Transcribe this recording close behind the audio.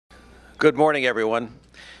Good morning, everyone.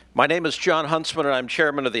 My name is Jon Huntsman, and I'm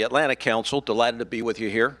chairman of the Atlantic Council. Delighted to be with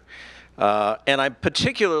you here. And I'm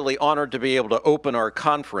particularly honored to be able to open our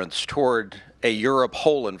conference toward a Europe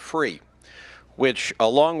whole and free, which,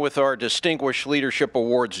 along with our Distinguished Leadership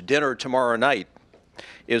Awards dinner tomorrow night,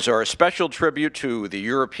 is our special tribute to the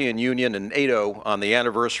European Union and NATO on the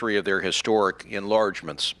anniversary of their historic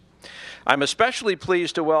enlargements. I'm especially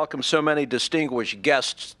pleased to welcome so many distinguished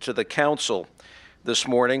guests to the Council this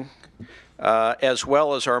morning, as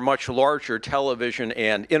well as our much larger television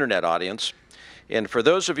and internet audience. And for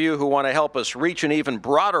those of you who want to help us reach an even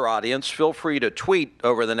broader audience, feel free to tweet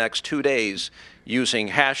over the next 2 days using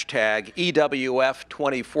hashtag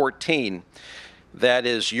EWF2014. That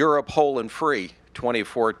is Europe Whole and Free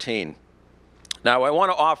 2014. Now, I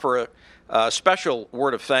want to offer a special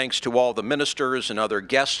word of thanks to all the ministers and other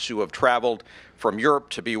guests who have traveled from Europe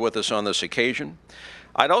to be with us on this occasion.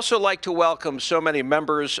 I'd also like to welcome so many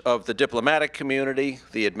members of the diplomatic community,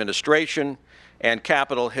 the administration, and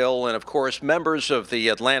Capitol Hill, and of course members of the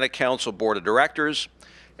Atlantic Council Board of Directors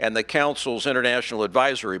and the Council's International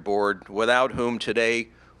Advisory Board, without whom today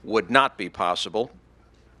would not be possible.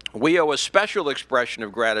 We owe a special expression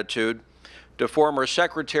of gratitude to former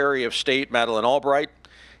Secretary of State Madeleine Albright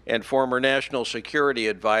and former National Security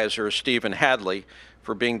Advisor Stephen Hadley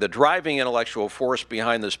for being the driving intellectual force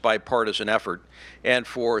behind this bipartisan effort, and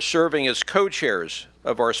for serving as co-chairs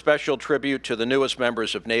of our special tribute to the newest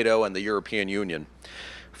members of NATO and the European Union.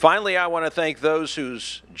 Finally, I want to thank those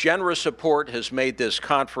whose generous support has made this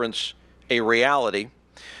conference a reality.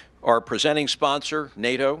 Our presenting sponsor,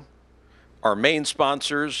 NATO, our main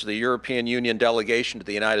sponsors, the European Union delegation to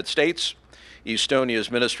the United States, Estonia's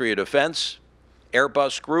Ministry of Defense,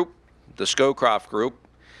 Airbus Group, the Scowcroft Group,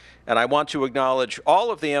 and I want to acknowledge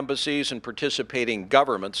all of the embassies and participating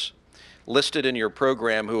governments listed in your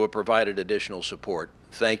program who have provided additional support.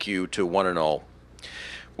 Thank you to one and all.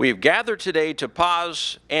 We've gathered today to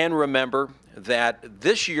pause and remember that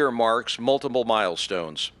this year marks multiple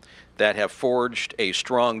milestones that have forged a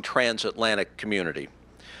strong transatlantic community.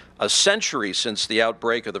 A century since the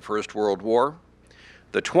outbreak of the First World War,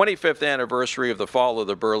 the 25th anniversary of the fall of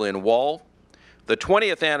the Berlin Wall, the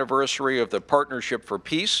 20th anniversary of the Partnership for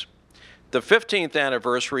Peace, the 15th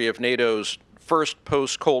anniversary of NATO's first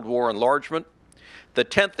post-Cold War enlargement, the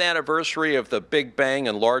 10th anniversary of the Big Bang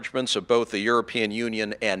enlargements of both the European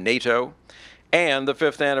Union and NATO, and the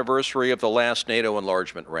 5th anniversary of the last NATO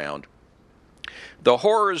enlargement round. The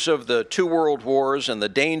horrors of the two world wars and the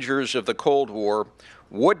dangers of the Cold War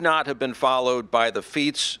would not have been followed by the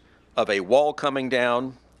feats of a wall coming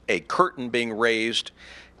down, a curtain being raised,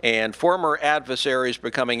 and former adversaries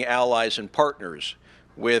becoming allies and partners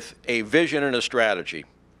with a vision and a strategy.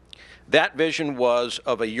 That vision was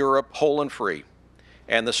of a Europe whole and free,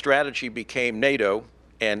 and the strategy became NATO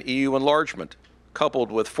and EU enlargement,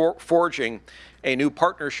 coupled with forging a new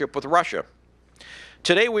partnership with Russia.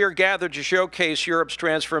 Today we are gathered to showcase Europe's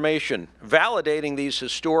transformation, validating these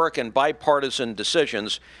historic and bipartisan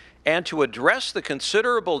decisions, and to address the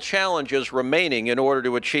considerable challenges remaining in order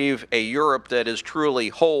to achieve a Europe that is truly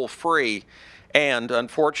whole, free, and,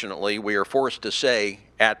 unfortunately, we are forced to say,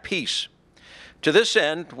 at peace. To this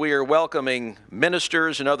end, we are welcoming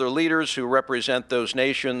ministers and other leaders who represent those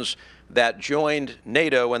nations that joined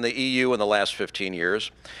NATO and the EU in the last 15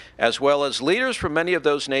 years, as well as leaders from many of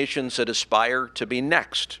those nations that aspire to be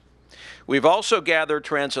next. We've also gathered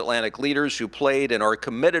transatlantic leaders who played and are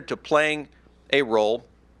committed to playing a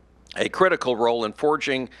critical role in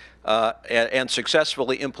forging and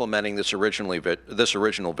successfully implementing this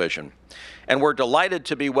original vision. And we're delighted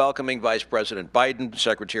to be welcoming Vice President Biden,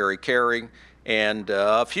 Secretary Kerry, and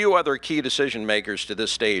a few other key decision makers to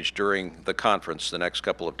this stage during the conference the next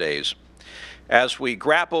couple of days. As we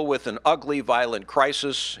grapple with an ugly, violent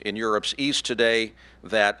crisis in Europe's east today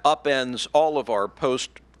that upends all of our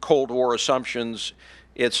post-Cold War assumptions,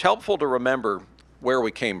 it's helpful to remember where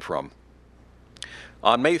we came from.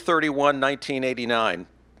 On May 31, 1989,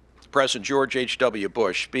 President George H.W.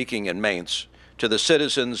 Bush, speaking in Mainz to the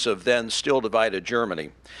citizens of then still divided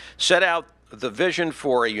Germany, set out the vision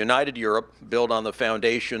for a united Europe built on the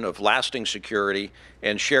foundation of lasting security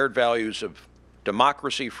and shared values of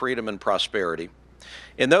democracy, freedom, and prosperity.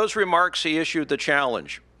 In those remarks, he issued the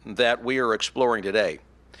challenge that we are exploring today.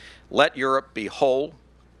 Let Europe be whole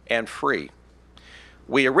and free.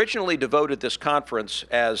 We originally devoted this conference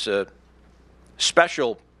as a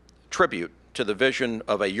special tribute to the vision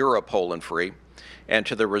of a Europe whole and free, and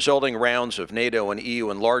to the resulting rounds of NATO and EU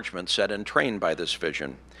enlargement set and trained by this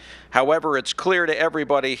vision. However, it's clear to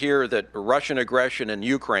everybody here that Russian aggression in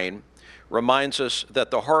Ukraine reminds us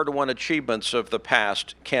that the hard-won achievements of the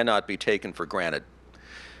past cannot be taken for granted.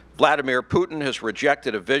 Vladimir Putin has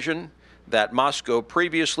rejected a vision that Moscow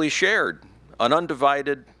previously shared, an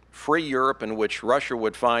undivided, free Europe in which Russia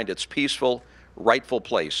would find its peaceful, rightful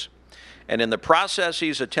place. And in the process,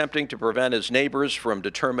 he's attempting to prevent his neighbors from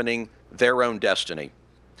determining their own destiny.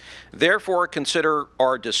 Therefore, consider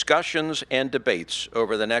our discussions and debates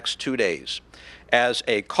over the next 2 days as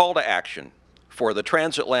a call to action for the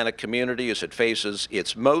transatlantic community as it faces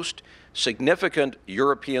its most significant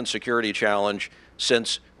European security challenge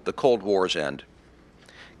since the Cold War's end.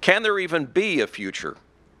 Can there even be a future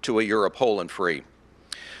to a Europe whole and free?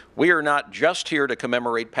 We are not just here to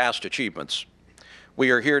commemorate past achievements. We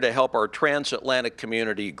are here to help our transatlantic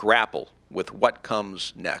community grapple with what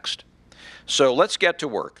comes next. So let's get to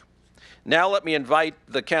work. Now let me invite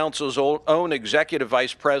the Council's own Executive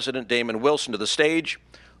Vice President, Damon Wilson, to the stage,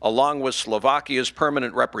 along with Slovakia's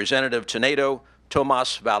permanent representative to NATO,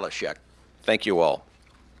 Tomáš Valášek. Thank you all.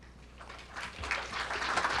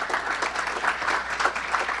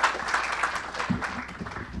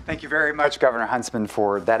 Thank you very much, Governor Huntsman,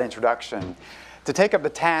 for that introduction. To take up the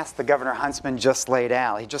task that Governor Huntsman just laid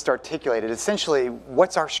out, he just articulated essentially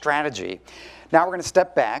what's our strategy. Now we're going to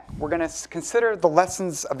step back. We're going to consider the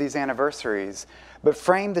lessons of these anniversaries, but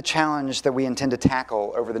frame the challenge that we intend to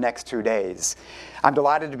tackle over the next 2 days. I'm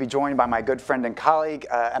delighted to be joined by my good friend and colleague,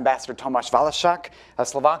 Ambassador Tomáš Valášek,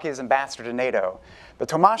 Slovakia's ambassador to NATO. But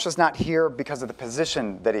Tomáš is not here because of the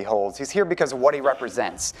position that he holds. He's here because of what he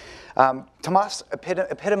represents. Tomáš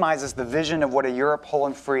epitomizes the vision of what a Europe whole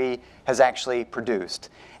and free has actually produced.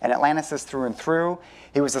 And Atlanticist through and through.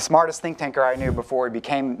 He was the smartest think tanker I knew before he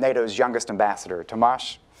became NATO's youngest ambassador.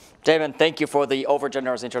 Tomáš? Damon, thank you for the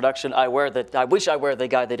overgenerous introduction. I wish I were the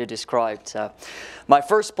guy that you described. My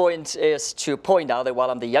first point is to point out that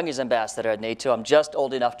while I'm the youngest ambassador at NATO, I'm just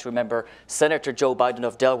old enough to remember Senator Joe Biden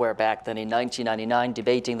of Delaware back then in 1999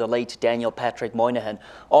 debating the late Daniel Patrick Moynihan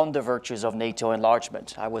on the virtues of NATO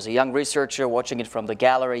enlargement. I was a young researcher watching it from the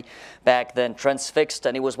gallery back then, transfixed,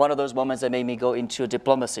 and it was one of those moments that made me go into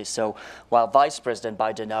diplomacy. So while Vice President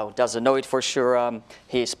Biden now doesn't know it for sure,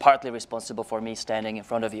 he is partly responsible for me standing in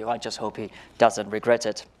front of you. I just hope he doesn't regret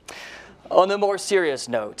it. On a more serious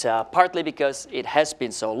note, partly because it has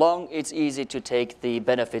been so long, it's easy to take the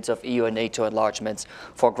benefits of EU and NATO enlargements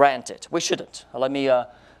for granted. We shouldn't. Let me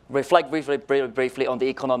reflect briefly on the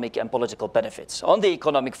economic and political benefits. On the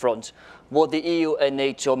economic front, what the EU and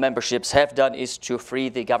NATO memberships have done is to free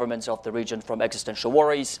the governments of the region from existential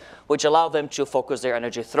worries, which allow them to focus their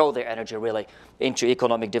energy, throw their energy really, into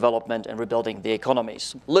economic development and rebuilding the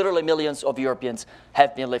economies. Literally millions of Europeans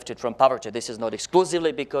have been lifted from poverty. This is not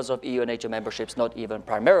exclusively because of EU and NATO memberships, not even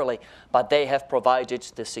primarily, but they have provided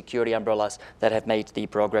the security umbrellas that have made the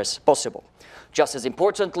progress possible. Just as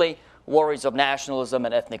importantly, worries of nationalism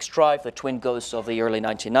and ethnic strife, the twin ghosts of the early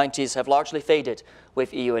 1990s, have largely faded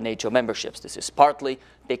with EU and NATO memberships. This is partly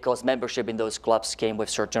because membership in those clubs came with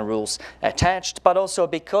certain rules attached, but also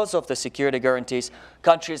because of the security guarantees,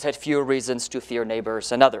 countries had fewer reasons to fear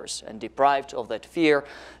neighbors and others. And deprived of that fear,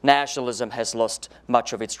 nationalism has lost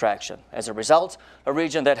much of its traction. As a result, a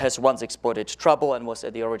region that has once exported trouble and was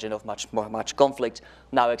at the origin of much conflict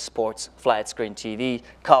now exports flat-screen TV,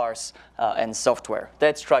 cars, and software.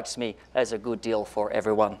 That strikes me as a good deal for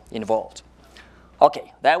everyone involved.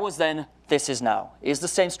 Okay, that was then, this is now. Is the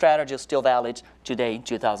same strategy still valid today in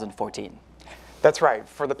 2014? That's right.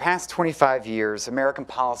 For the past 25 years, American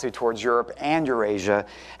policy towards Europe and Eurasia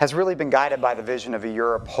has really been guided by the vision of a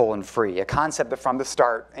Europe whole and free, a concept that from the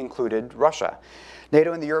start included Russia.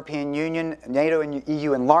 NATO and the European Union, NATO and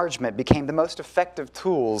EU enlargement became the most effective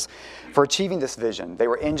tools for achieving this vision. They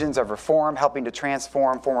were engines of reform, helping to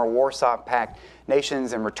transform former Warsaw Pact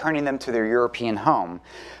nations and returning them to their European home.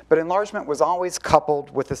 But enlargement was always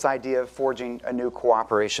coupled with this idea of forging a new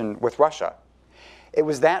cooperation with Russia. It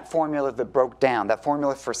was that formula that broke down, that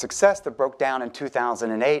formula for success that broke down in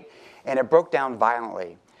 2008, and it broke down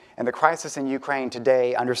violently. And the crisis in Ukraine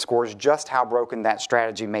today underscores just how broken that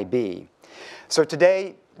strategy may be. So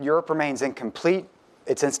today, Europe remains incomplete,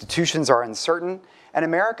 its institutions are uncertain, and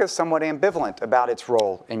America is somewhat ambivalent about its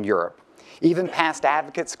role in Europe. Even past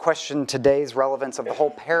advocates question today's relevance of the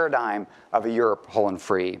whole paradigm of a Europe whole and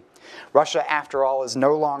free. Russia, after all, is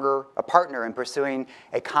no longer a partner in pursuing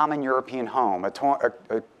a common European home, a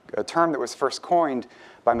term that was first coined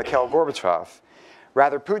by Mikhail Gorbachev.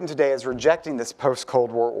 Rather, Putin today is rejecting this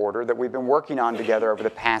post-Cold War order that we've been working on together over the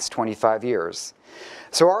past 25 years.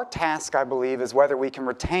 So our task, I believe, is whether we can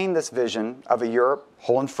retain this vision of a Europe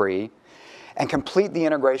whole and free and complete the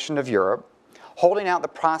integration of Europe, holding out the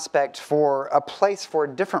prospect for a place for a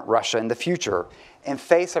different Russia in the future in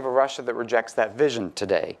face of a Russia that rejects that vision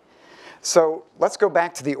today. So let's go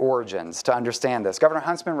back to the origins to understand this. Governor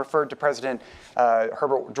Huntsman referred to President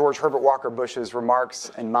George Herbert Walker Bush's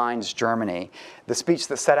remarks in Mainz, Germany, the speech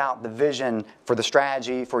that set out the vision for the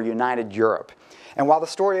strategy for a united Europe. And while the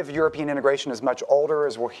story of European integration is much older,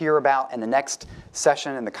 as we'll hear about in the next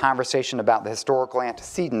session in the conversation about the historical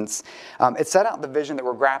antecedents, it set out the vision that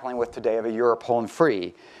we're grappling with today of a Europe whole and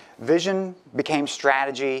free. Vision became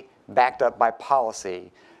strategy backed up by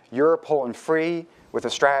policy. Europe whole and free with a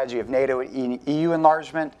strategy of NATO and EU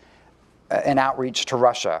enlargement and outreach to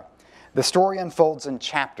Russia. The story unfolds in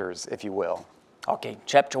chapters, if you will. Okay,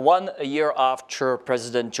 chapter 1, a year after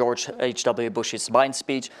President George H.W. Bush's Mainz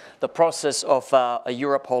speech, the process of a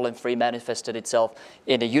Europe whole and free manifested itself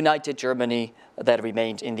in a united Germany that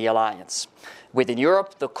remained in the alliance. Within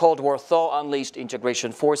Europe, the Cold War thaw unleashed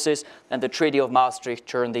integration forces, and the Treaty of Maastricht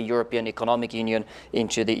turned the European Economic Union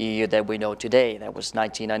into the EU that we know today. That was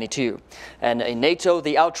 1992. And in NATO,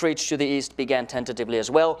 the outreach to the East began tentatively as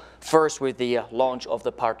well, first with the launch of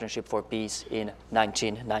the Partnership for Peace in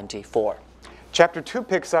 1994. Chapter 2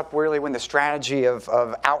 picks up really when the strategy of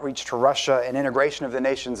outreach to Russia and integration of the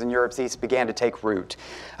nations in Europe's East began to take root.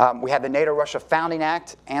 We had the NATO-Russia Founding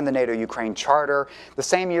Act and the NATO-Ukraine Charter, the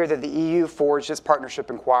same year that the EU forged its partnership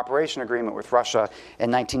and cooperation agreement with Russia in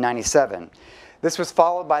 1997. This was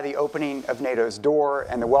followed by the opening of NATO's door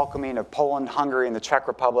and the welcoming of Poland, Hungary, and the Czech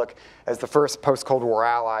Republic as the first post-Cold War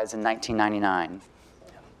allies in 1999.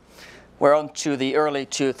 We're on to the early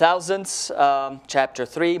 2000s, chapter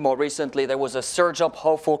 3. More recently, there was a surge of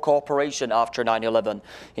hopeful cooperation after 9/11.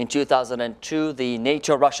 In 2002, the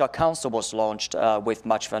NATO-Russia Council was launched with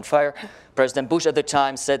much fanfare. President Bush at the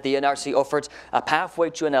time said the NRC offered a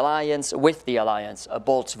pathway to an alliance with the alliance, a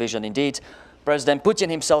bold vision indeed. President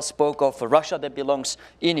Putin himself spoke of a Russia that belongs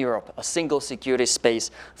in Europe, a single security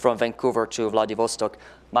space from Vancouver to Vladivostok.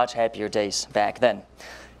 Much happier days back then.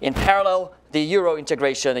 In parallel, the European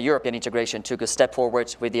integration took a step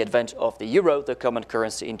forward with the advent of the euro, the common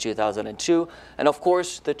currency, in 2002. And of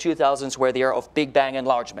course, the 2000s were the year of big bang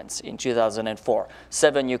enlargements in 2004.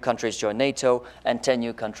 7 new countries joined NATO and 10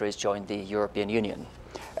 new countries joined the European Union.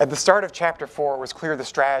 At the start of Chapter 4, it was clear the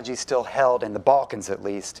strategy still held in the Balkans, at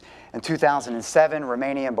least. In 2007,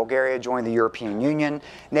 Romania and Bulgaria joined the European Union.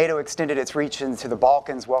 NATO extended its reach into the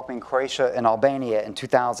Balkans, welcoming Croatia and Albania in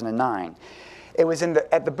 2009. It was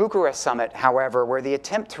at the Bucharest summit, however, where the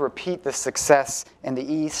attempt to repeat the success in the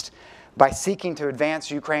East by seeking to advance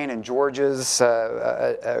Ukraine and Georgia's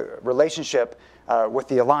relationship with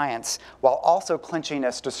the alliance, while also clinching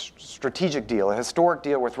a strategic deal, a historic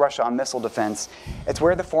deal with Russia on missile defense, it's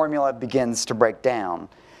where the formula begins to break down.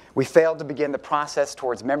 We failed to begin the process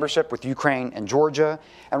towards membership with Ukraine and Georgia,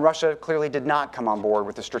 and Russia clearly did not come on board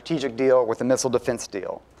with the strategic deal, with the missile defense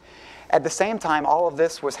deal. At the same time, all of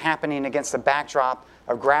this was happening against the backdrop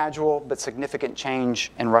of gradual but significant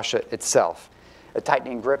change in Russia itself. A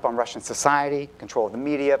tightening grip on Russian society, control of the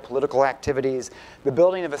media, political activities, the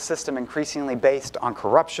building of a system increasingly based on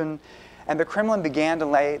corruption, and the Kremlin began to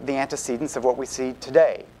lay the antecedents of what we see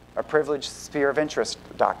today, a privileged sphere of interest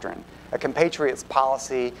doctrine, a compatriots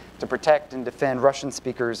policy to protect and defend Russian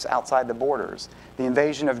speakers outside the borders. The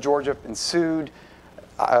invasion of Georgia ensued,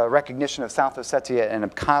 recognition of South Ossetia and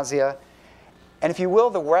Abkhazia. And if you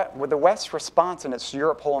will, the West's response in its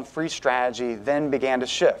Europe whole and free strategy then began to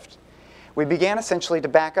shift. We began essentially to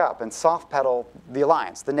back up and soft pedal the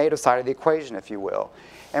alliance, the NATO side of the equation, if you will.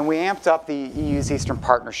 And we amped up the EU's Eastern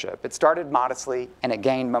Partnership. It started modestly and it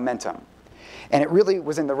gained momentum. And it really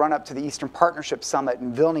was in the run-up to the Eastern Partnership Summit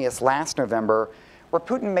in Vilnius last November where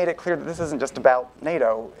Putin made it clear that this isn't just about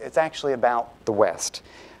NATO, it's actually about the West.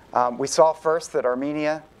 We saw first that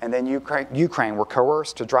Armenia and then Ukraine were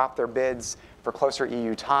coerced to drop their bids for closer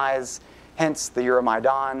EU ties, hence the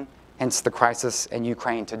Euromaidan, hence the crisis in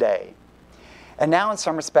Ukraine today. And now in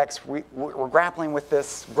some respects, we're grappling with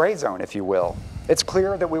this gray zone, if you will. It's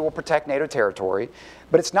clear that we will protect NATO territory,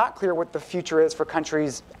 but it's not clear what the future is for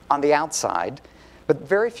countries on the outside. But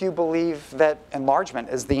very few believe that enlargement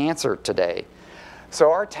is the answer today.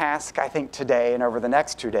 So our task, I think, today and over the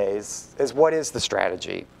next 2 days is what is the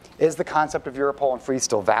strategy? Is the concept of Europe whole and free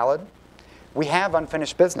still valid? We have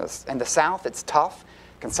unfinished business. In the South, it's tough.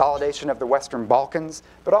 Consolidation of the Western Balkans,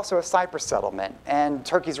 but also a Cyprus settlement and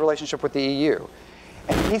Turkey's relationship with the EU.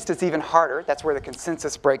 In the East, it's even harder. That's where the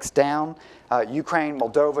consensus breaks down. Ukraine,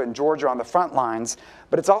 Moldova, and Georgia on the front lines.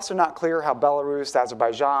 But it's also not clear how Belarus,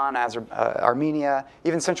 Azerbaijan, Armenia,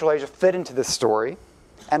 even Central Asia fit into this story.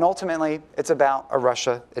 And ultimately, it's about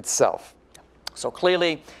Russia itself. So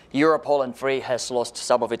clearly, Europe whole and free has lost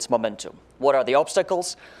some of its momentum. What are the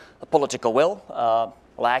obstacles? The political will.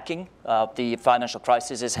 lacking. The financial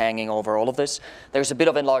crisis is hanging over all of this. There's a bit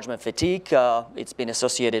of enlargement fatigue. It's been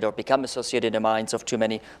associated or become associated in the minds of too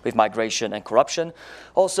many with migration and corruption.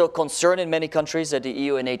 Also concern in many countries that the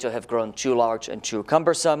EU and NATO have grown too large and too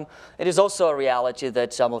cumbersome. It is also a reality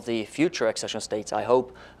that some of the future accession states, I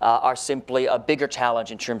hope, are simply a bigger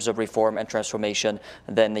challenge in terms of reform and transformation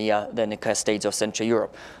than the states of Central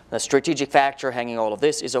Europe. The strategic factor hanging all of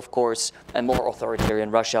this is, of course, a more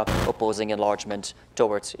authoritarian Russia opposing enlargement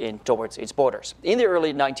towards its borders. In the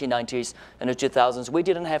early 1990s and the 2000s, we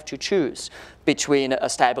didn't have to choose between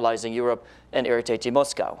stabilizing Europe and irritating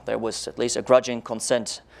Moscow. There was at least a grudging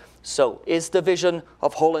consent. So is the vision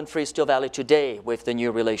of whole and free still valid today with the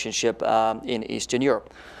new relationship in Eastern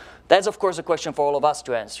Europe? That's, of course, a question for all of us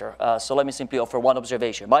to answer. So let me simply offer one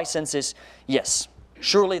observation. My sense is, yes,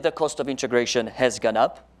 surely the cost of integration has gone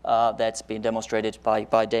up. That's been demonstrated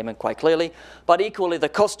by Damon quite clearly. But equally, the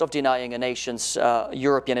cost of denying a nation's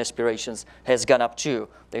European aspirations has gone up too.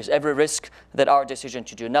 There's every risk that our decision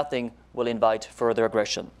to do nothing will invite further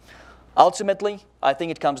aggression. Ultimately, I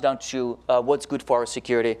think it comes down to what's good for our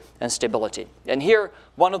security and stability. And here,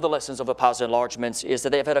 one of the lessons of the past enlargements is that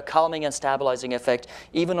they've had a calming and stabilizing effect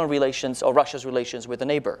even on relations or Russia's relations with the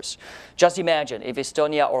neighbors. Just imagine if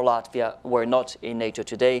Estonia or Latvia were not in NATO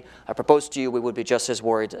today. I propose to you we would be just as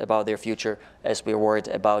worried about their future as we're worried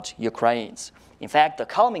about Ukraine's. In fact, the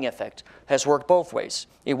calming effect has worked both ways.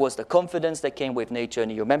 It was the confidence that came with NATO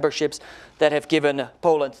and EU memberships that have given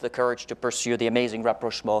Poland the courage to pursue the amazing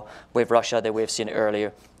rapprochement with Russia that we have seen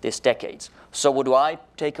earlier this decade. So what do I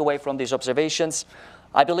take away from these observations?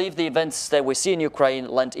 I believe the events that we see in Ukraine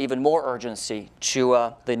lend even more urgency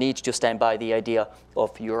to the need to stand by the idea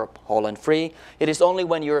of Europe whole and free. It is only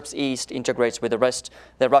when Europe's East integrates with the rest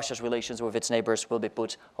that Russia's relations with its neighbors will be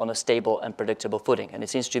put on a stable and predictable footing. And it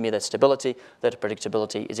seems to me that stability, that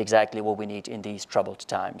predictability is exactly what we need in these troubled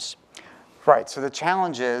times. Right, so the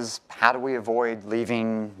challenge is, how do we avoid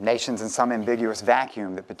leaving nations in some ambiguous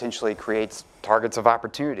vacuum that potentially creates targets of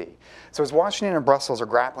opportunity? So as Washington and Brussels are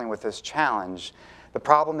grappling with this challenge, the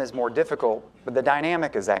problem is more difficult, but the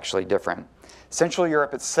dynamic is actually different. Central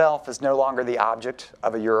Europe itself is no longer the object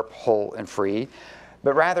of a Europe whole and free,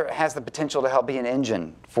 but rather it has the potential to help be an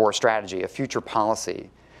engine for a strategy, a future policy.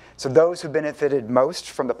 So those who benefited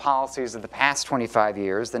most from the policies of the past 25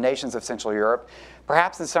 years, the nations of Central Europe,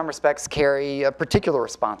 perhaps in some respects carry a particular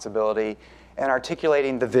responsibility in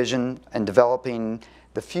articulating the vision and developing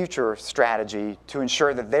the future strategy to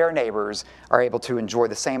ensure that their neighbors are able to enjoy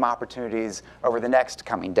the same opportunities over the next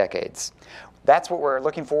coming decades. That's what we're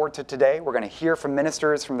looking forward to today. We're going to hear from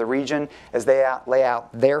ministers from the region as they lay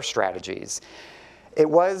out their strategies.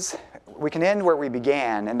 We can end where we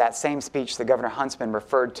began in that same speech that Governor Huntsman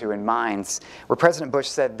referred to in Mainz, where President Bush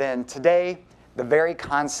said then, today, the very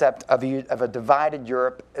concept of a divided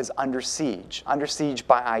Europe is under siege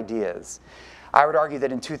by ideas. I would argue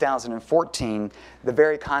that in 2014, the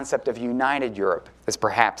very concept of united Europe is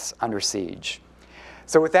perhaps under siege.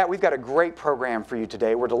 So with that, we've got a great program for you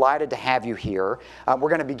today. We're delighted to have you here. We're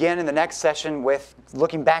going to begin in the next session with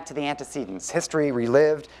looking back to the antecedents, history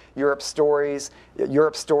relived, Europe's story,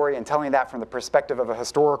 and telling that from the perspective of a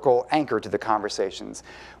historical anchor to the conversations.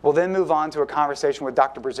 We'll then move on to a conversation with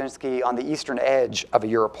Dr. Brzezinski on the eastern edge of a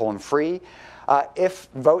Europe whole and free. If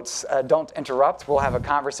votes don't interrupt, we'll have a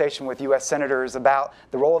conversation with U.S. senators about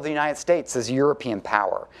the role of the United States as a European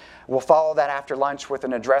power. We'll follow that after lunch with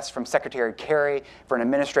an address from Secretary Kerry for an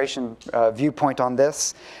administration viewpoint on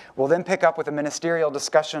this. We'll then pick up with a ministerial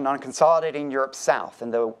discussion on consolidating Europe South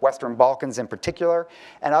and the Western Balkans in particular,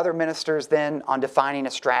 and other ministers then on defining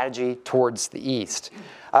a strategy towards the East.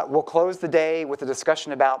 We'll close the day with a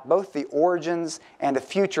discussion about both the origins and the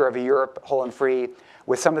future of a Europe whole and free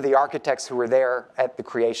with some of the architects who were there at the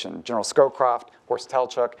creation, General Scowcroft, Horst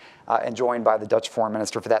Telchuk, and joined by the Dutch Foreign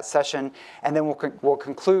Minister for that session. And then we'll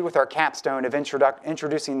conclude with our capstone of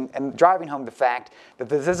introducing and driving home the fact that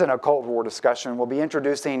this isn't a Cold War discussion. We'll be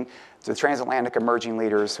introducing the transatlantic emerging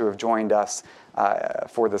leaders who have joined us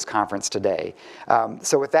for this conference today.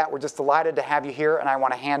 So with that, we're just delighted to have you here, and I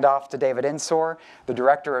want to hand off to David Ensor, the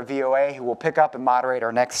director of VOA, who will pick up and moderate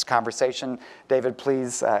our next conversation. David,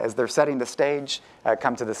 please, as they're setting the stage,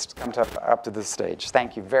 come up to this stage.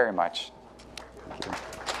 Thank you very much. Thank you.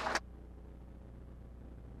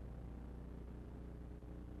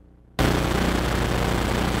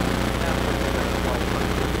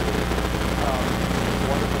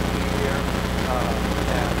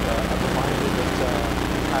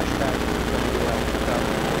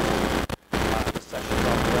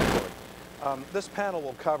 This panel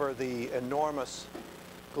will cover the enormous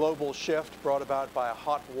global shift brought about by a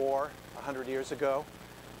hot war 100 years ago,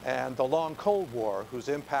 and the long Cold War, whose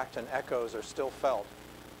impact and echoes are still felt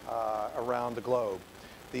around the globe.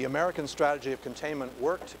 The American strategy of containment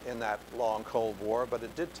worked in that long Cold War, but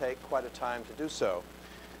it did take quite a time to do so.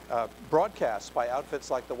 Broadcasts by outfits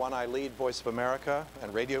like the one I lead, Voice of America,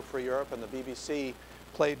 and Radio Free Europe and the BBC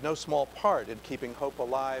played no small part in keeping hope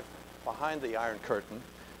alive behind the Iron Curtain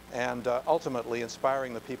and ultimately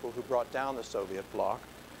inspiring the people who brought down the Soviet bloc.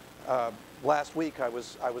 Last week I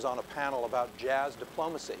was on a panel about jazz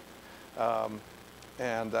diplomacy. That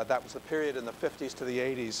was the period in the 50s to the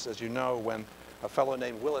 80s, as you know, when a fellow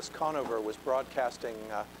named Willis Conover was broadcasting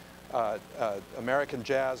American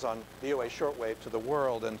jazz on VOA shortwave to the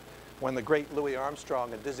world, and when the great Louis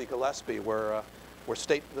Armstrong and Dizzy Gillespie were the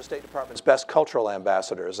State Department's best cultural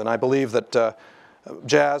ambassadors. And I believe that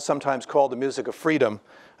jazz, sometimes called the music of freedom,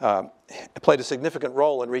 played a significant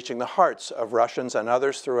role in reaching the hearts of Russians and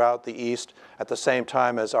others throughout the East at the same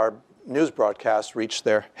time as our news broadcasts reached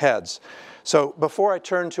their heads. So before I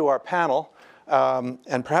turn to our panel,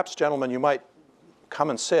 and perhaps, gentlemen, you might come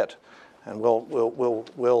and sit, and we'll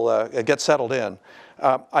get settled in.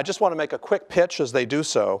 I just want to make a quick pitch as they do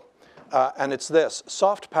so, and it's this: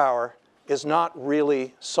 soft power is not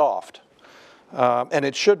really soft, and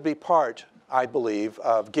it should be part, I believe,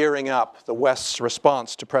 of gearing up the West's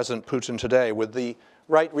response to President Putin today. With the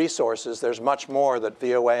right resources, there's much more that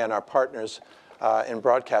VOA and our partners in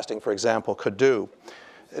broadcasting, for example, could do.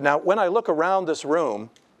 Now, when I look around this room,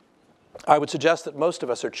 I would suggest that most of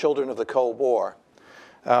us are children of the Cold War.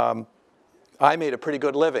 I made a pretty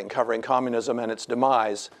good living covering communism and its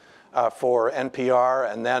demise for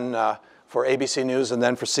NPR, and then for ABC News, and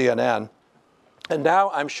then for CNN. And now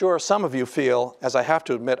I'm sure some of you feel, as I have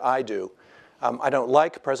to admit I do, I don't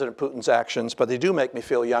like President Putin's actions, but they do make me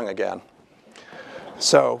feel young again.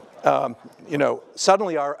 So, you know,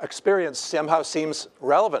 suddenly our experience somehow seems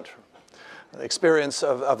relevant. The experience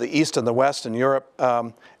of the East and the West and Europe,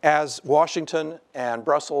 as Washington and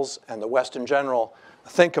Brussels and the West in general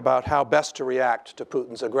think about how best to react to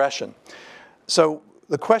Putin's aggression. So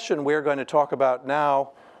the question we're going to talk about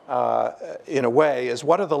now, in a way, is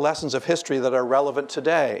what are the lessons of history that are relevant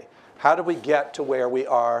today? How do we get to where we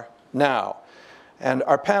are now? And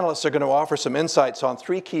our panelists are going to offer some insights on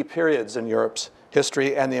three key periods in Europe's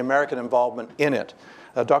history and the American involvement in it.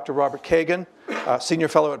 Dr. Robert Kagan, Senior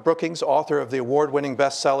Fellow at Brookings, author of the award-winning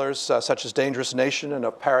bestsellers such as Dangerous Nation and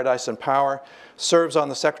Of Paradise and Power, serves on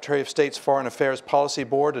the Secretary of State's Foreign Affairs Policy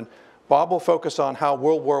Board, and Bob will focus on how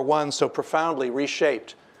World War I so profoundly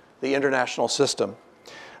reshaped the international system.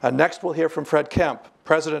 Next, we'll hear from Fred Kempe,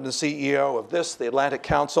 President and CEO of the Atlantic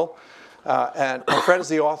Council, and Fred is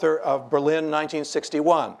the author of Berlin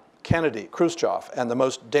 1961, Kennedy, Khrushchev, and the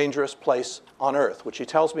Most Dangerous Place on Earth, which he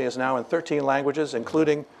tells me is now in 13 languages,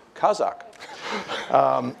 including Kazakh.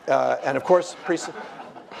 And of course,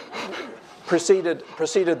 preceded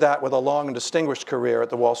that with a long and distinguished career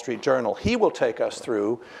at the Wall Street Journal. He will take us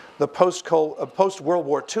through the post-World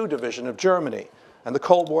War II division of Germany and the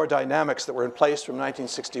Cold War dynamics that were in place from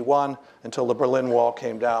 1961 until the Berlin Wall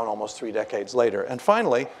came down almost 3 decades later. And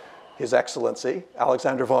finally, His Excellency,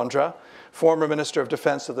 Alexandr Vondra, former Minister of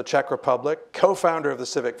Defense of the Czech Republic, co-founder of the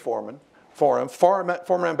Civic Forum,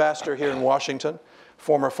 former ambassador here in Washington,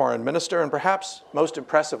 former foreign minister, and perhaps most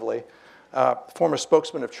impressively, former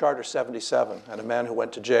spokesman of Charter 77 and a man who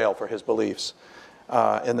went to jail for his beliefs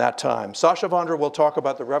in that time. Sasha Vondra will talk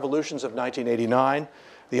about the revolutions of 1989,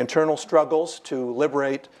 the internal struggles to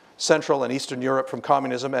liberate Central and Eastern Europe from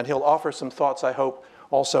communism, and he'll offer some thoughts, I hope,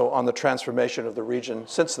 also on the transformation of the region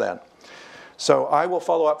since then. So I will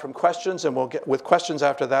follow up from questions, and we'll get with questions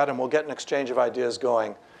after that, and we'll get an exchange of ideas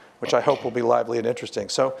going, which I hope will be lively and interesting.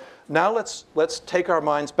 So now let's take our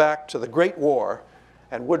minds back to the Great War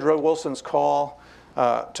and Woodrow Wilson's call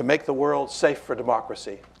to make the world safe for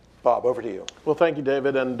democracy. Bob, over to you. Well, thank you,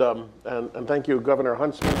 David, and thank you, Governor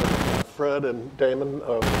Huntsman, Fred, and Damon,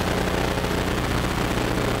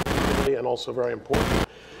 and also very important.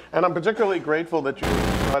 And I'm particularly grateful that you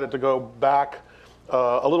decided to go back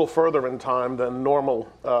a little further in time than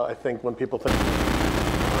normal, I think, when people think.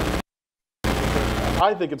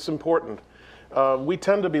 I think it's important. We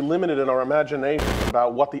tend to be limited in our imagination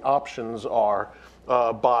about what the options are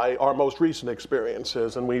by our most recent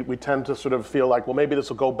experiences, and we tend to sort of feel like, well, maybe this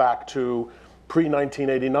will go back to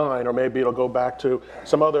pre-1989, or maybe it'll go back to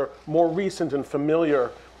some other more recent and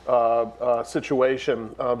familiar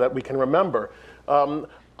situation that we can remember.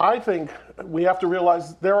 I think we have to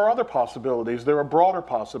realize there are other possibilities, there are broader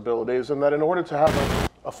possibilities, and that in order to have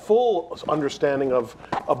a full understanding of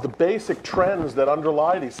the basic trends that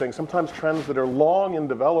underlie these things, sometimes trends that are long in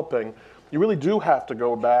developing, you really do have to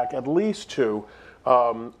go back at least to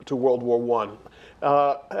to World War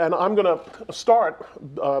I. And I'm going to start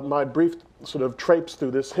my brief sort of traipse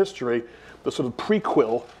through this history, the sort of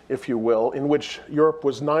prequel, if you will, in which Europe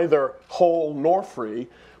was neither whole nor free,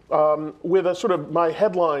 with a sort of my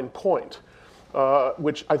headline point,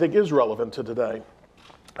 which I think is relevant to today.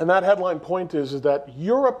 And that headline point is that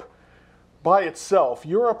Europe by itself,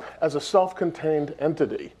 Europe as a self-contained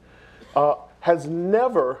entity, has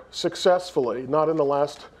never successfully, not in the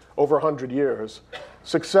last over 100 years,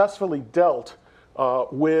 successfully dealt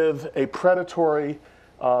with a predatory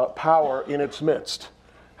power in its midst,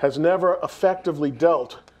 has never effectively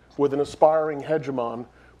dealt with an aspiring hegemon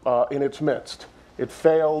in its midst. It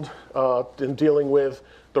failed in dealing with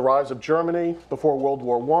the rise of Germany before World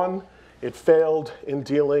War I. It failed in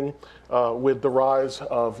dealing with the rise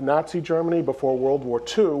of Nazi Germany before World War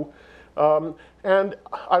II. And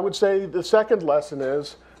I would say the second lesson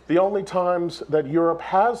is the only times that Europe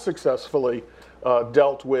has successfully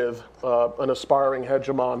dealt with an aspiring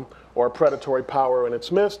hegemon or a predatory power in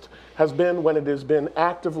its midst has been when it has been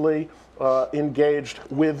actively engaged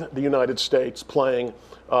with the United States, playing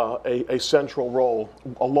a central role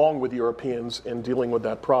along with Europeans in dealing with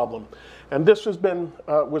that problem. And this has been,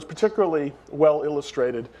 was particularly well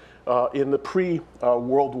illustrated in the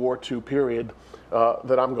pre-World War II period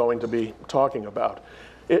that I'm going to be talking about.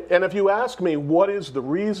 And if you ask me what is the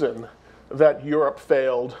reason that Europe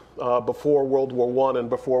failed before World War I and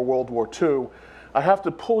before World War II, I have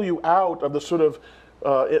to pull you out of the sort of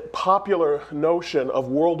popular notion of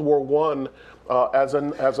World War I as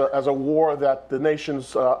a war that the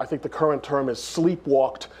nations, I think the current term is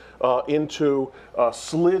sleepwalked into,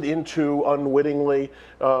 slid into unwittingly.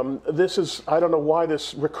 This is, I don't know why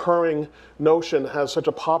this recurring notion has such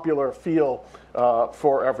a popular feel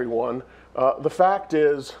for everyone. The fact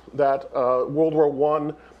is that World War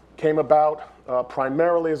I came about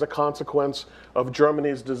primarily as a consequence of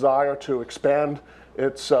Germany's desire to expand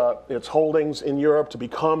its holdings in Europe, to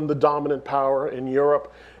become the dominant power in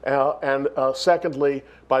Europe, and secondly,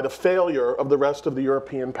 by the failure of the rest of the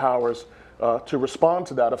European powers to respond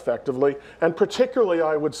to that effectively, and particularly,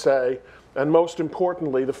 I would say, and most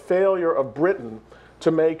importantly, the failure of Britain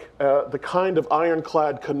to make the kind of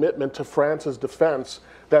ironclad commitment to France's defense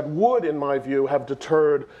that would, in my view, have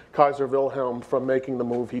deterred Kaiser Wilhelm from making the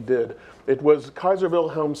move he did. It was Kaiser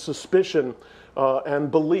Wilhelm's suspicion and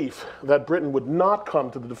belief that Britain would not come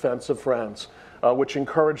to the defense of France, which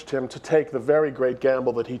encouraged him to take the very great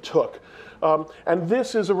gamble that he took. And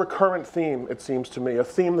this is a recurrent theme, it seems to me, a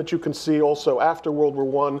theme that you can see also after World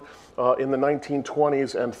War I in the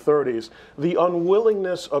 1920s and 30s. The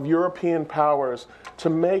unwillingness of European powers to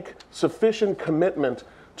make sufficient commitment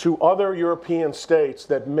to other European states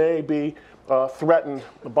that may be threatened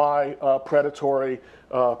by predatory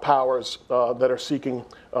powers that are seeking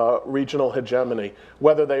regional hegemony,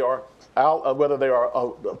 whether they are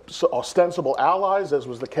ostensible allies, as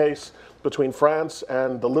was the case between France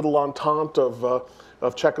and the Little Entente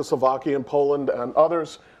of Czechoslovakia and Poland and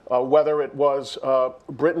others, whether it was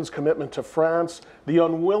Britain's commitment to France, the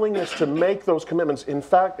unwillingness to make those commitments, in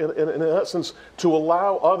fact, in essence, to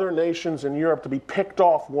allow other nations in Europe to be picked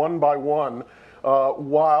off one by one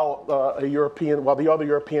while the other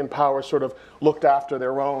European powers sort of looked after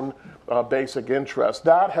their own basic interests.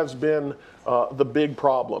 That has been the big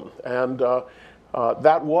problem, and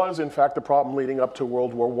that was, in fact, the problem leading up to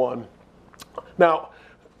World War I. Now,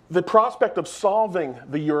 the prospect of solving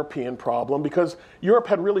the European problem, because Europe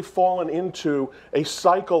had really fallen into a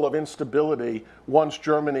cycle of instability once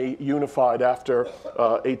Germany unified after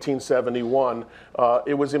 1871,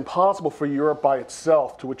 it was impossible for Europe by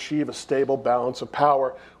itself to achieve a stable balance of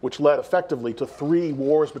power, which led effectively to 3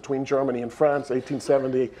 wars between Germany and France,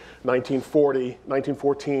 1870, 1940,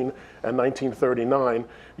 1914, and 1939.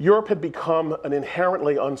 Europe had become an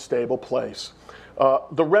inherently unstable place.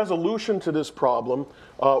 The resolution to this problem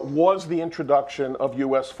was the introduction of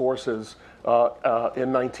U.S. forces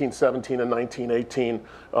in 1917 and 1918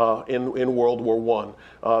 in World War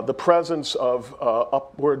I. The presence of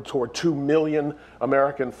upward toward 2 million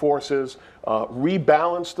American forces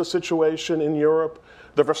rebalanced the situation in Europe.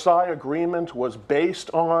 The Versailles Agreement was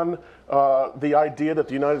based on the idea that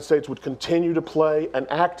the United States would continue to play an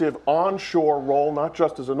active onshore role, not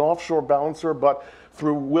just as an offshore balancer, but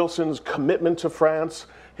through Wilson's commitment to France,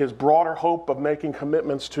 his broader hope of making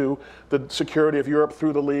commitments to the security of Europe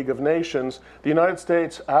through the League of Nations. The United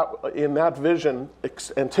States, in that vision,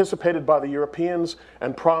 anticipated by the Europeans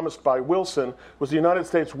and promised by Wilson, was the United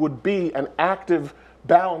States would be an active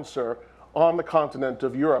balancer on the continent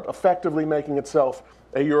of Europe, effectively making itself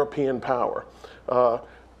a European power.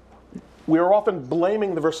 We are often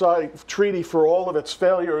blaming the Versailles Treaty for all of its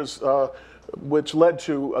failures which led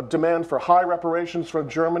to a demand for high reparations from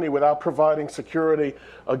Germany without providing security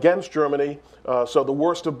against Germany, so the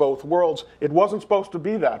worst of both worlds. It wasn't supposed to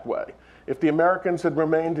be that way. If the Americans had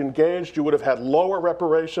remained engaged, you would have had lower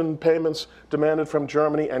reparation payments demanded from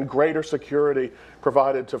Germany and greater security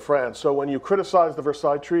provided to France. So when you criticize the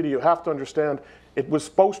Versailles Treaty, you have to understand it was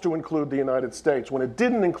supposed to include the United States. When it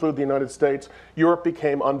didn't include the United States, Europe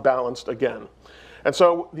became unbalanced again. And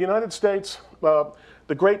so the United States,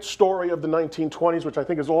 the great story of the 1920s, which I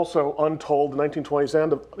think is also untold, the 1920s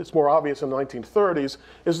and it's more obvious in the 1930s,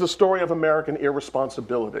 is the story of American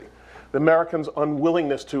irresponsibility. The Americans'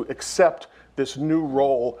 unwillingness to accept this new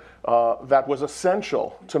role that was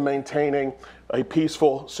essential to maintaining a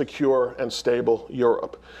peaceful, secure, and stable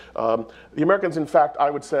Europe. The Americans, in fact, I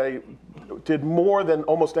would say, did more than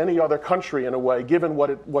almost any other country in a way, given what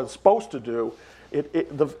it was supposed to do.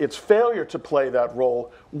 Its failure to play that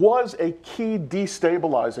role was a key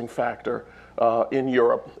destabilizing factor in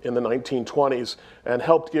Europe in the 1920s and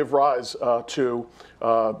helped give rise to,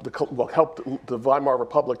 helped the Weimar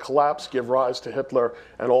Republic collapse, give rise to Hitler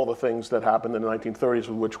and all the things that happened in the 1930s,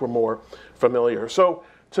 which were more familiar. So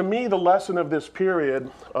to me, the lesson of this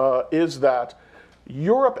period is that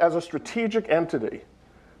Europe as a strategic entity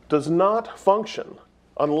does not function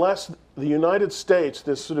unless the United States,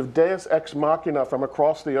 this sort of deus ex machina from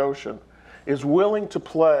across the ocean, is willing to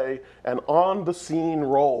play an on-the-scene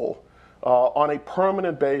role on a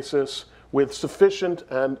permanent basis with sufficient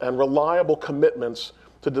and reliable commitments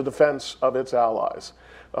to the defense of its allies.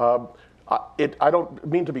 I don't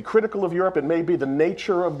mean to be critical of Europe. It may be the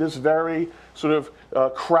nature of this very sort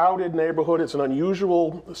of crowded neighborhood. It's an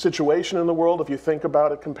unusual situation in the world if you think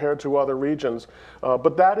about it compared to other regions.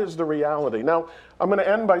 But that is the reality. Now, I'm going to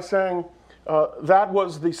end by saying that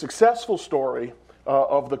was the successful story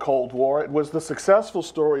of the Cold War. It was the successful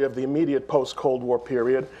story of the immediate post-Cold War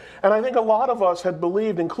period. And I think a lot of us had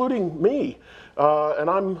believed, including me, and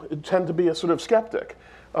I tend to be a sort of skeptic,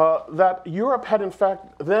 that Europe had in fact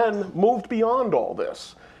then moved beyond all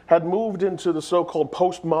this, had moved into the so-called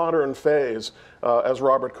postmodern phase, as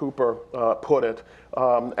Robert Cooper put it,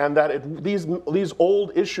 and that these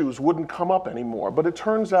old issues wouldn't come up anymore. But it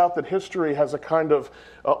turns out that history has a kind of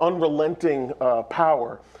unrelenting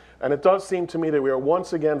power. And it does seem to me that we are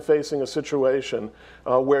once again facing a situation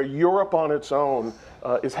where Europe on its own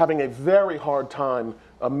is having a very hard time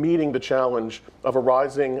meeting the challenge of a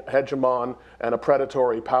rising hegemon and a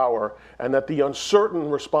predatory power, and that the uncertain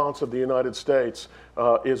response of the United States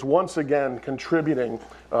is once again contributing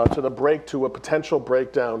to a potential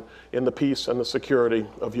breakdown in the peace and the security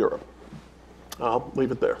of Europe. I'll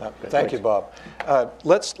leave it there. Thank you, Bob.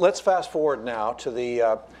 Let's fast forward now to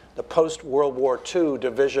the post-World War II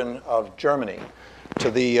division of Germany,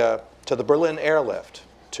 to the Berlin airlift,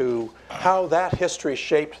 to how that history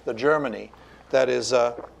shaped the Germany that is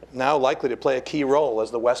now likely to play a key role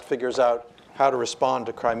as the West figures out how to respond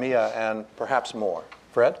to Crimea and perhaps more.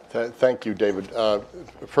 Fred? Thank you, David.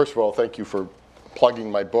 First of all, thank you for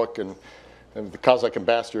plugging my book. And the Kazakh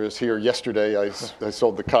ambassador is here. Yesterday, I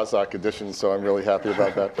sold the Kazakh edition, so I'm really happy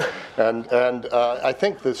about that. And I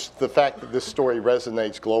think the fact that this story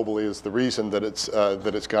resonates globally is the reason that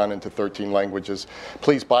it's gone into 13 languages.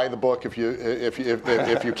 Please buy the book if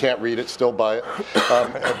you can't read it. Still buy it.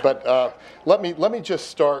 But let me just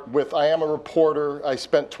start with, I am a reporter. I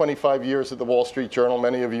spent 25 years at the Wall Street Journal.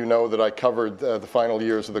 Many of you know that I covered the final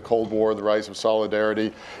years of the Cold War, the rise of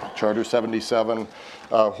solidarity, Charter 77.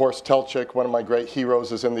 Horst Teltschik, one of my great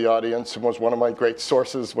heroes, is in the audience and was one of my great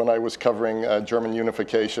sources when I was covering German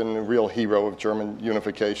unification, a real hero of German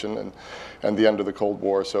unification and the end of the Cold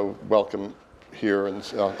War. So welcome here, and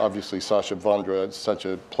obviously Sasha Vondra. It's such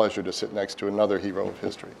a pleasure to sit next to another hero of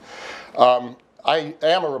history. I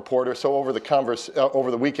am a reporter, so over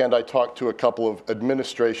the weekend I talked to a couple of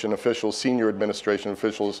administration officials, senior administration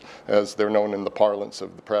officials, as they're known in the parlance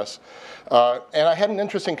of the press. And I had an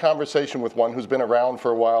interesting conversation with one who's been around for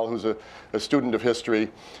a while, who's a student of history.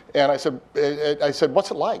 And I said, what's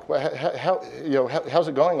it like? How's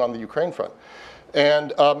it going on the Ukraine front?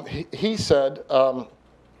 And he said,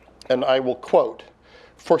 and I will quote,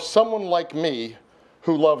 "For someone like me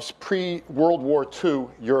who loves pre-World War II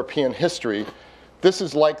European history, this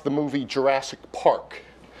is like the movie Jurassic Park,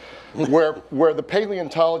 where the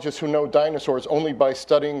paleontologists who know dinosaurs only by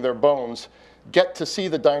studying their bones get to see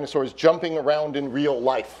the dinosaurs jumping around in real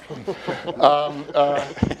life."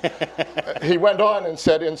 He went on and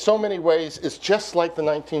said, in so many ways, it's just like the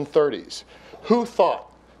 1930s. Who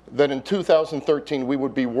thought that in 2013 we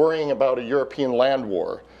would be worrying about a European land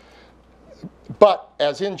war? But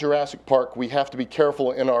as in Jurassic Park, we have to be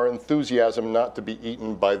careful in our enthusiasm not to be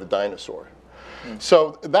eaten by the dinosaur.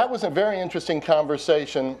 So that was a very interesting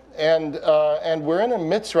conversation, and we're in a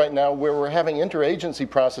midst right now where we're having interagency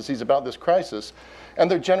processes about this crisis, and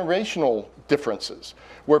they're generational differences,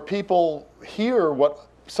 where people hear what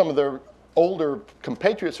some of their older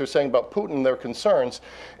compatriots are saying about Putin and their concerns,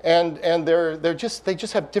 and they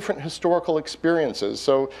just have different historical experiences.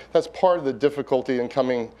 So that's part of the difficulty in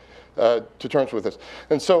coming to terms with this.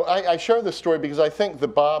 And so I share this story because I think that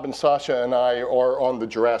Bob and Sasha and I are on the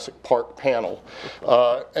Jurassic Park panel.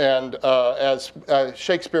 As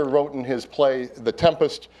Shakespeare wrote in his play, The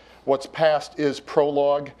Tempest, what's past is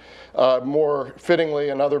prologue. More fittingly,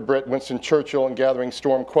 another Brit, Winston Churchill, in Gathering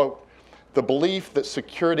Storm, quote, "The belief that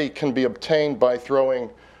security can be obtained by throwing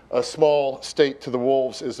a small state to the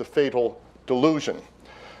wolves is a fatal delusion."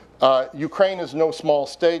 Ukraine is no small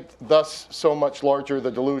state, thus so much larger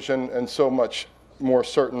the delusion and so much more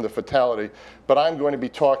certain the fatality. But I'm going to be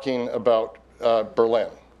talking about Berlin.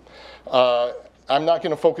 I'm not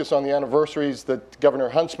going to focus on the anniversaries that Governor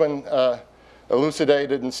Huntsman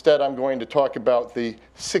elucidated. Instead, I'm going to talk about the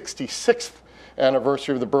 66th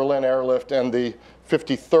anniversary of the Berlin airlift and the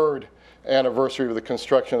 53rd anniversary of the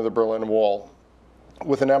construction of the Berlin Wall,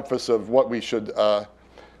 with an emphasis of what we should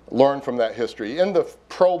learn from that history. In the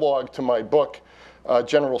prologue to my book,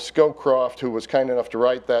 General Scowcroft, who was kind enough to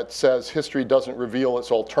write that, says history doesn't reveal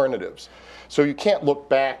its alternatives. So you can't look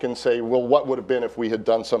back and say, well, what would have been if we had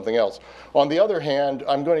done something else? On the other hand,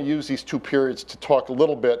 I'm going to use these two periods to talk a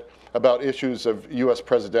little bit about issues of US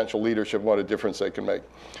presidential leadership and what a difference they can make.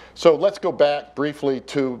 So let's go back briefly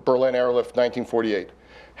to Berlin Airlift 1948.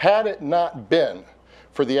 Had it not been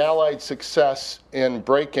for the Allied success in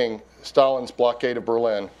breaking Stalin's blockade of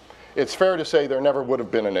Berlin, it's fair to say there never would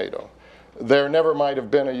have been a NATO. There never might have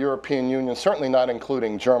been a European Union, certainly not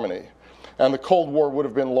including Germany. And the Cold War would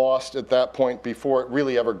have been lost at that point before it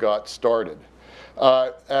really ever got started.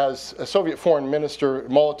 As a Soviet foreign minister,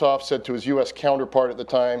 Molotov said to his US counterpart at the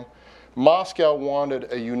time, Moscow wanted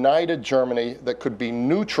a united Germany that could be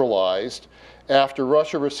neutralized after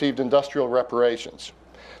Russia received industrial reparations.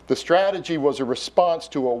 The strategy was a response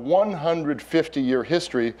to a 150-year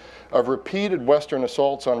history of repeated Western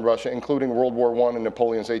assaults on Russia, including World War I and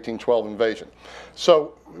Napoleon's 1812 invasion.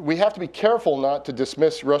 So we have to be careful not to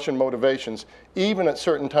dismiss Russian motivations, even at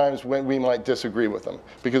certain times when we might disagree with them,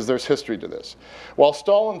 because there's history to this. While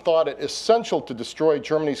Stalin thought it essential to destroy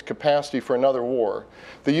Germany's capacity for another war,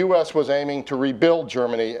 the US was aiming to rebuild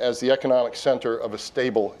Germany as the economic center of a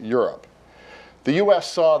stable Europe. The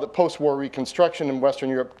US saw that post-war reconstruction in Western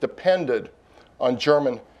Europe depended on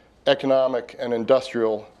German economic and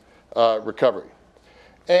industrial recovery.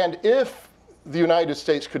 And if the United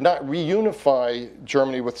States could not reunify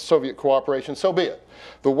Germany with Soviet cooperation, so be it.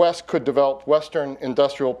 The West could develop Western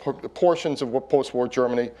industrial portions of post-war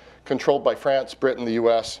Germany controlled by France, Britain, the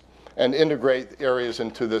US, and integrate areas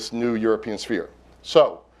into this new European sphere.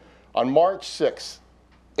 So, on March 6,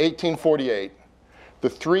 1848, the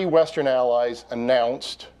three Western allies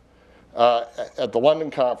announced at the London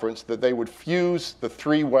conference that they would fuse the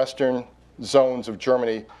three Western zones of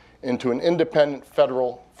Germany into an independent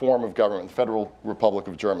federal form of government, the Federal Republic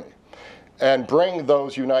of Germany, and bring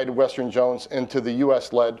those united Western zones into the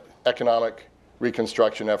US-led economic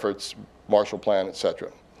reconstruction efforts, Marshall Plan,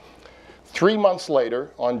 etc. 3 months later,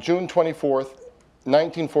 on June 24th,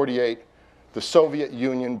 1948, the Soviet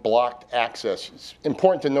Union blocked access. It's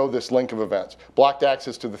important to know this link of events. Blocked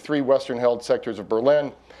access to the three Western-held sectors of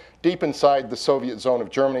Berlin, deep inside the Soviet zone of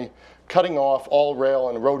Germany, cutting off all rail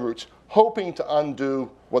and road routes, hoping to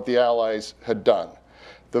undo what the Allies had done.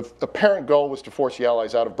 The apparent goal was to force the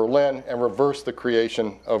Allies out of Berlin and reverse the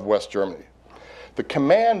creation of West Germany. The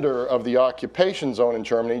commander of the occupation zone in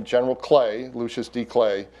Germany, General Clay, Lucius D.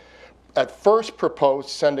 Clay, at first proposed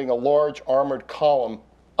sending a large armored column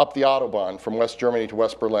up the Autobahn from West Germany to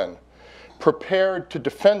West Berlin, prepared to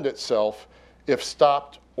defend itself if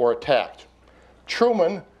stopped or attacked.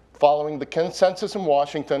 Truman, following the consensus in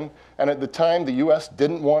Washington, and at the time the US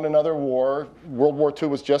didn't want another war, World War II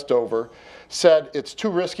was just over, said it's too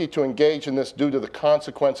risky to engage in this due to the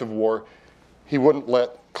consequence of war. He wouldn't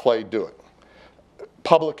let Clay do it.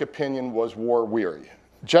 Public opinion was war weary.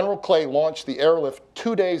 General Clay launched the airlift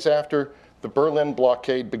 2 days after the Berlin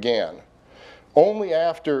blockade began. Only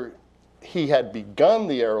after he had begun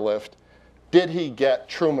the airlift did he get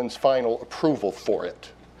Truman's final approval for it.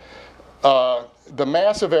 The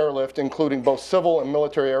massive airlift, including both civil and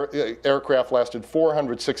military aircraft, lasted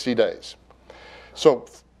 460 days. So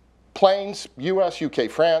planes, US, UK,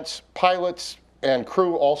 France, pilots and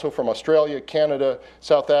crew also from Australia, Canada,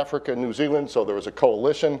 South Africa, New Zealand, so there was a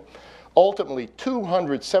coalition. Ultimately,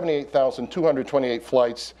 278,228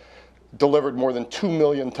 flights delivered more than 2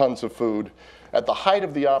 million tons of food. At the height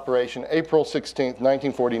of the operation, April 16,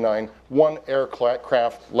 1949, one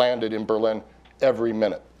aircraft landed in Berlin every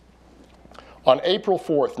minute. On April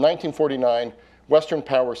 4th, 1949, Western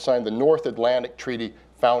powers signed the North Atlantic Treaty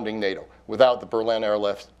founding NATO. Without the Berlin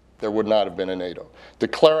airlift, there would not have been a NATO.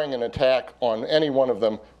 Declaring an attack on any one of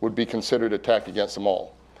them would be considered attack against them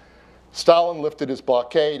all. Stalin lifted his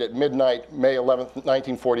blockade at midnight, May 11,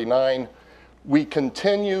 1949. We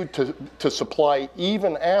continued to supply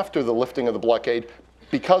even after the lifting of the blockade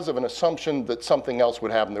because of an assumption that something else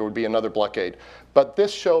would happen. There would be another blockade. But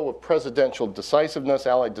this show of presidential decisiveness,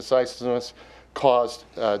 Allied decisiveness, caused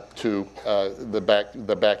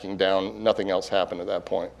the backing down. Nothing else happened at that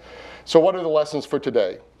point. So what are the lessons for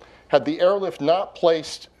today? Had the airlift not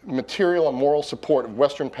placed material and moral support of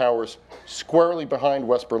Western powers squarely behind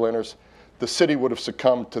West Berliners, the city would have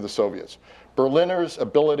succumbed to the Soviets. Berliners'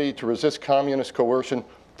 ability to resist communist coercion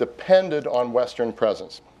depended on Western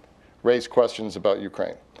presence. Raised questions about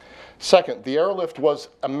Ukraine. Second, the airlift was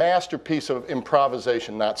a masterpiece of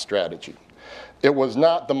improvisation, not strategy. It was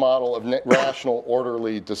not the model of rational,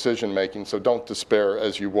 orderly decision-making, so don't despair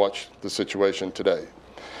as you watch the situation today.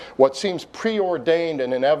 What seems preordained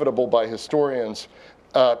and inevitable by historians,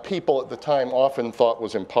 people at the time often thought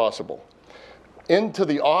was impossible. Into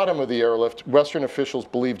the autumn of the airlift, Western officials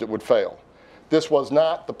believed it would fail. This was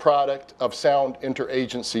not the product of sound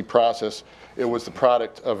interagency process. It was the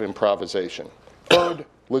product of improvisation. Third,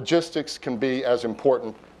 logistics can be as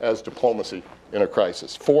important as diplomacy in a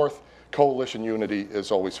crisis. Fourth, coalition unity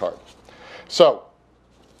is always hard. So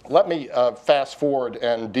let me fast forward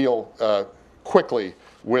and deal quickly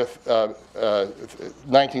with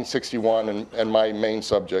 1961 and my main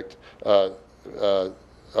subject of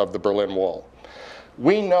the Berlin Wall.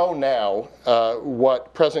 We know now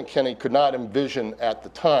what President Kennedy could not envision at the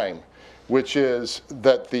time, which is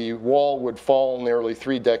that the wall would fall nearly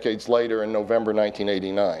 3 decades later in November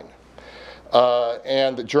 1989.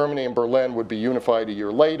 And that Germany and Berlin would be unified a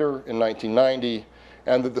year later in 1990,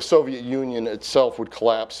 and that the Soviet Union itself would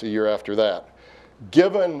collapse a year after that.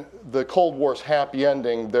 Given the Cold War's happy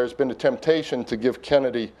ending, there's been a temptation to give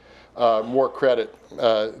Kennedy more credit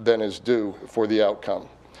than is due for the outcome.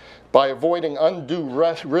 By avoiding undue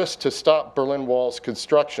risk to stop Berlin Wall's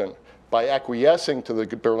construction, by acquiescing to the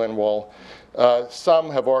Berlin Wall, some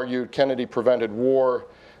have argued Kennedy prevented war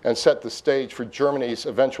and set the stage for Germany's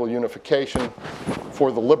eventual unification,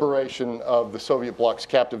 for the liberation of the Soviet bloc's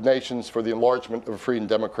captive nations, for the enlargement of a free and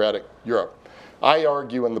democratic Europe. I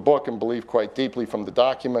argue in the book, and believe quite deeply from the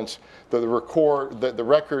documents, that the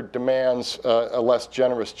record demands a less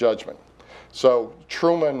generous judgment. So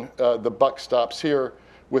Truman, the buck stops here.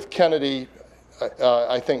 With Kennedy,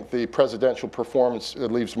 I think the presidential performance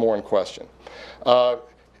leaves more in question.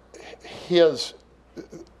 His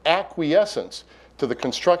acquiescence to the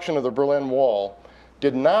construction of the Berlin Wall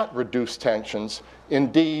did not reduce tensions.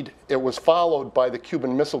 Indeed, it was followed by the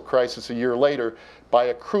Cuban Missile Crisis a year later by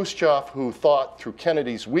a Khrushchev who thought, through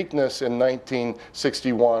Kennedy's weakness in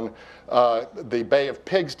 1961, the Bay of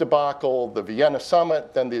Pigs debacle, the Vienna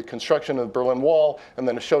summit, then the construction of the Berlin Wall, and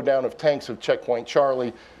then a showdown of tanks of Checkpoint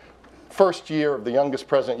Charlie. First year of the youngest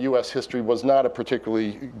president in U.S. history was not a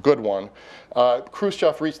particularly good one.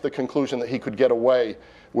 Khrushchev reached the conclusion that he could get away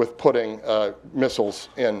with putting missiles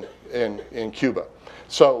in Cuba.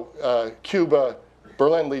 So Cuba,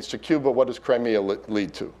 Berlin leads to Cuba. What does Crimea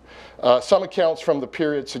lead to? Some accounts from the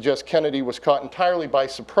period suggest Kennedy was caught entirely by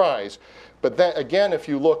surprise. But then again, if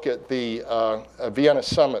you look at the Vienna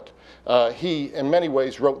summit, he in many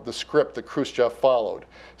ways wrote the script that Khrushchev followed,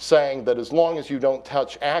 saying that as long as you don't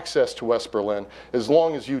touch access to West Berlin, as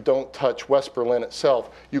long as you don't touch West Berlin itself,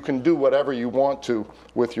 you can do whatever you want to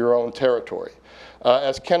with your own territory.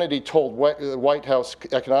 As Kennedy told White House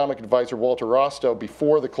economic advisor Walter Rostow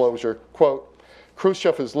before the closure, quote,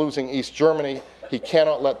 "Khrushchev is losing East Germany. He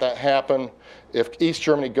cannot let that happen. If East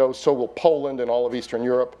Germany goes, so will Poland and all of Eastern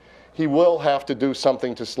Europe. He will have to do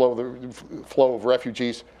something to slow the flow of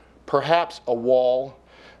refugees, perhaps a wall,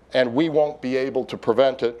 and we won't be able to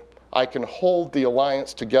prevent it. I can hold the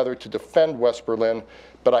alliance together to defend West Berlin,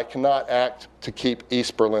 but I cannot act to keep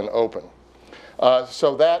East Berlin open."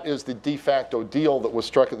 So that is the de facto deal that was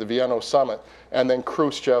struck at the Vienna summit, and then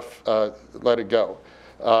Khrushchev let it go.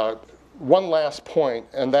 One last point,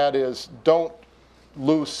 and that is don't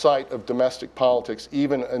lose sight of domestic politics,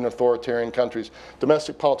 even in authoritarian countries.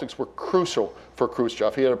 Domestic politics were crucial for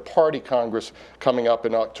Khrushchev. He had a party congress coming up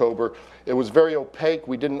in October. It was very opaque.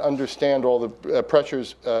 We didn't understand all the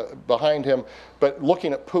pressures behind him. But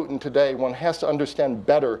looking at Putin today, one has to understand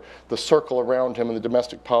better the circle around him and the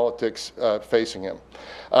domestic politics facing him.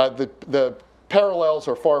 The parallels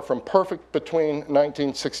are far from perfect between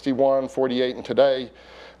 1961, 48, and today.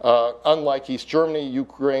 Unlike East Germany,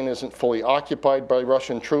 Ukraine isn't fully occupied by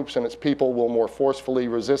Russian troops, and its people will more forcefully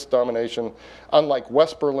resist domination. Unlike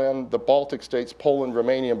West Berlin, the Baltic states, Poland,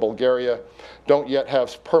 Romania, and Bulgaria don't yet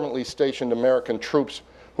have permanently stationed American troops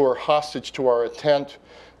who are hostage to our intent,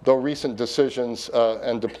 though recent decisions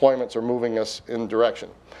and deployments are moving us in direction.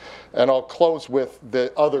 And I'll close with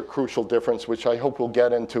the other crucial difference, which I hope we'll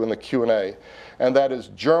get into in the Q&A, and that is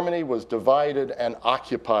Germany was divided and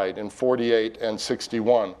occupied in 48 and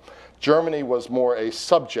 61. Germany was more a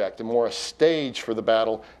subject and more a stage for the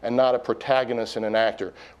battle and not a protagonist and an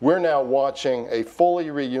actor. We're now watching a fully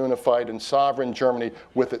reunified and sovereign Germany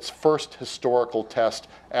with its first historical test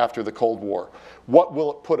after the Cold War. What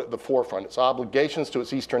will it put at the forefront? Its obligations to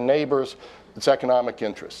its eastern neighbors, its economic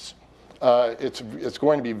interests. It's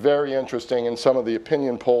going to be very interesting, and some of the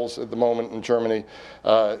opinion polls at the moment in Germany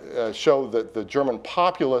show that the German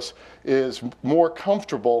populace is more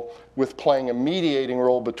comfortable with playing a mediating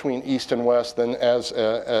role between East and West than as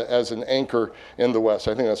an anchor in the West.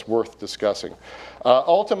 I think that's worth discussing.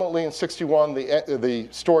 Ultimately, in 61, the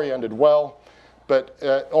story ended well, but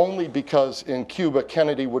only because in Cuba,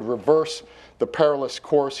 Kennedy would reverse the perilous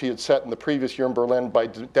course he had set in the previous year in Berlin by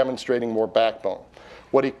demonstrating more backbone.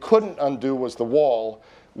 What he couldn't undo was the wall,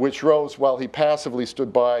 which rose while he passively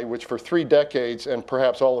stood by, which for 3 decades and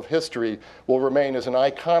perhaps all of history will remain as an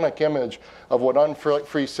iconic image of what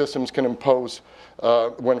unfree systems can impose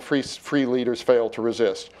when free leaders fail to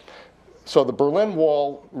resist. So the Berlin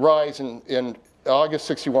Wall rise in August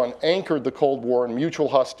 61 anchored the Cold War in mutual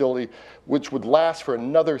hostility, which would last for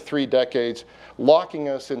another 3 decades, locking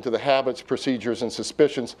us into the habits, procedures, and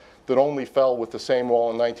suspicions that only fell with the same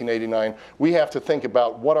wall in 1989. We have to think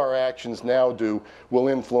about what our actions now do will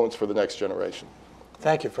influence for the next generation.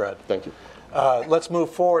 Thank you, Fred. Thank you. Let's move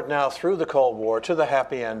forward now through the Cold War to the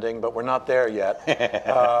happy ending, but we're not there yet.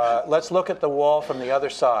 Let's look at the wall from the other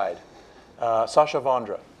side. Sasha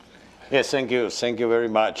Vondra. Yes, thank you. Thank you very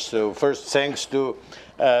much. So first, thanks to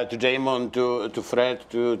Damon, to Fred,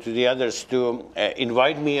 to the others to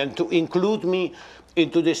invite me and to include me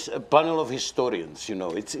into this panel of historians. You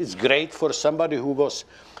know, it's great for somebody who was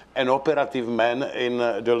an operative man in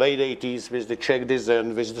the late 80s with the Czech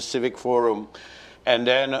Design, with the Civic Forum, and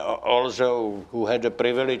then also who had the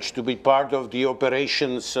privilege to be part of the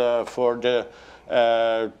operations for the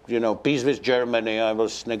peace with Germany. I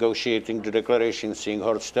was negotiating the declaration, seeing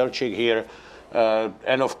Horst Stelčík here,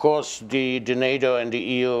 and of course the NATO and the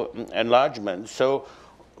EU enlargement. So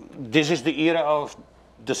this is the era of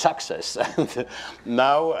the success. And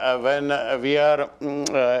now when we are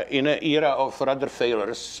in an era of rather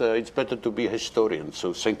failures, it's better to be a historian.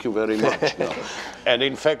 So thank you very much. And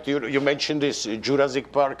in fact, you mentioned this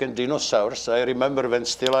Jurassic Park and dinosaurs. I remember when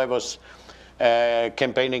still I was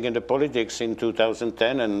campaigning in the politics in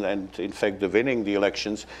 2010 and in fact winning the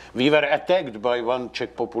elections, we were attacked by one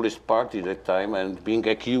Czech populist party at that time and being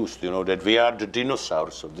accused, that we are the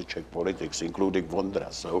dinosaurs of the Czech politics, including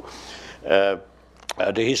Vondra. So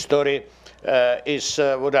the history is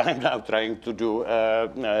what I'm now trying to do,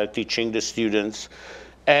 teaching the students.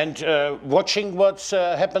 And watching what's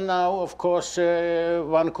happened now, of course,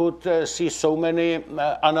 one could see so many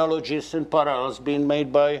analogies and parallels being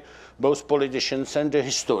made by both politicians and the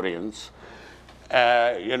historians.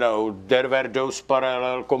 There were those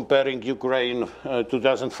parallels comparing Ukraine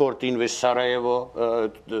 2014 with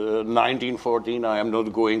Sarajevo 1914. I am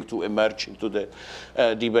not going to emerge into the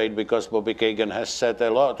debate because Bobby Kagan has said a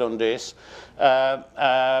lot on this.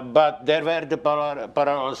 But there were the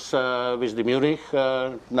parallels with the Munich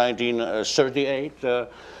 1938.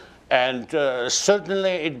 And certainly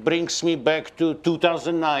it brings me back to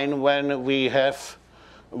 2009 when we have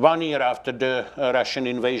 1 year after the Russian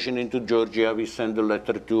invasion into Georgia, we sent a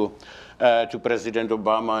letter to President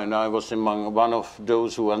Obama, and I was among one of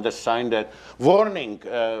those who undersigned that, warning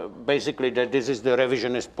basically that this is the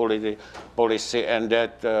revisionist policy and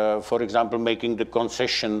that, for example, making the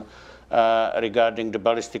concession regarding the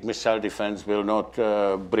ballistic missile defense will not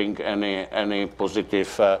bring any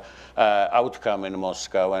positive outcome in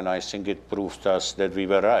Moscow, and I think it proved us that we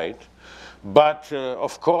were right. But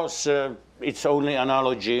of course, it's only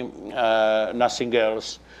analogy, nothing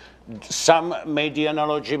else. Some made the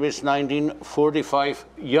analogy with 1945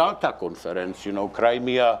 Yalta conference,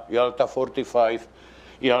 Crimea, Yalta 45,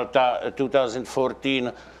 Yalta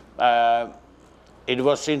 2014. It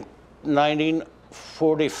was in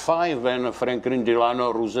 1945 when Franklin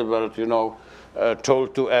Delano Roosevelt,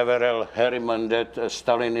 told to Averell Harriman that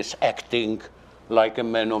Stalin is acting like a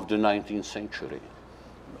man of the 19th century.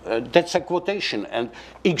 That's a quotation, and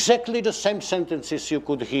exactly the same sentences you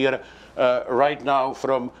could hear right now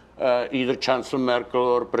from either Chancellor Merkel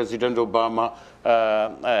or President Obama,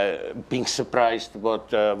 being surprised what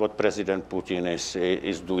President Putin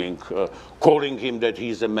is doing, calling him that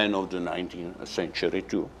he's a man of the 19th century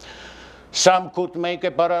too. Some could make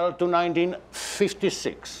a parallel to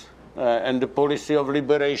 1956 and the policy of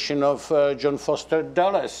liberation of John Foster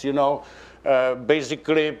Dulles, you know,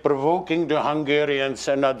 basically provoking the Hungarians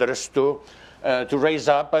and others to raise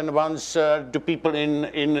up, and once the people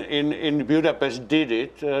in Budapest did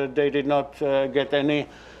it, they did not get any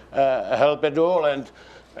help at all. And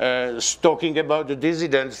talking about the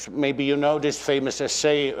dissidents, maybe you know this famous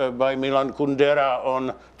essay by Milan Kundera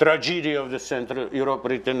on tragedy of the Central Europe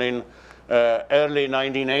written in early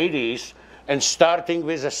 1980s, and starting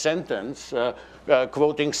with a sentence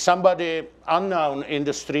quoting somebody unknown in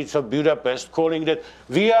the streets of Budapest, calling that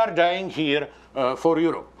we are dying here for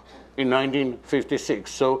Europe in 1956.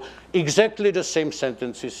 So exactly the same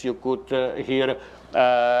sentences you could hear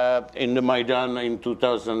in the Maidan in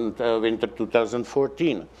winter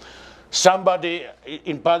 2014. Somebody,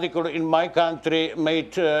 in particular in my country,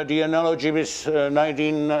 made the analogy with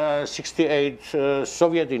 1968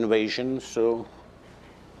 Soviet invasion, so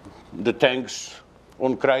the tanks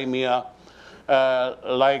on Crimea,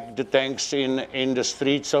 like the tanks in the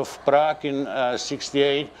streets of Prague in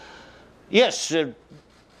 68. Yes,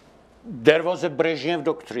 there was a Brezhnev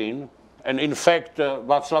doctrine, and in fact,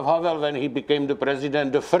 Václav Havel, when he became the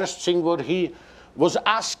president, the first thing what he was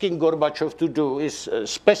asking Gorbachev to do is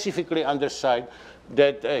specifically underside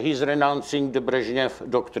that he's renouncing the Brezhnev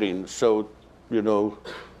doctrine. So, you know,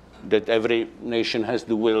 that every nation has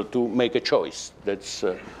the will to make a choice. That's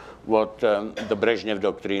what the Brezhnev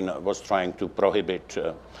doctrine was trying to prohibit.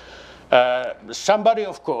 Somebody,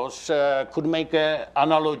 of course, could make an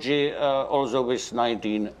analogy also with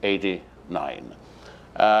 1989.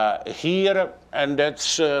 Here, and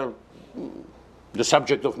that's the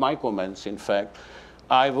subject of my comments, in fact,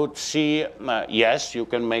 I would see, yes, you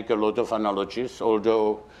can make a lot of analogies,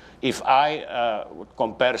 although if I would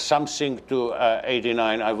compare something to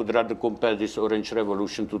 89, I would rather compare this Orange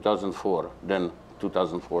Revolution 2004 than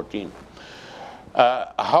 2014.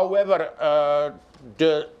 However,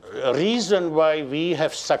 the reason why we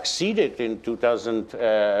have succeeded in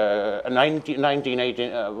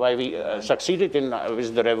 1980, why we succeeded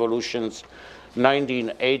with the revolutions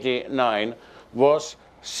 1989 was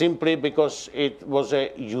simply because it was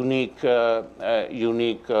a unique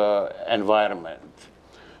environment.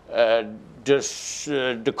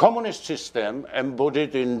 The communist system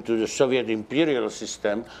embodied into the Soviet imperial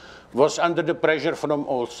system was under the pressure from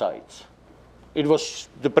all sides. It was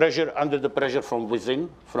under the pressure from within,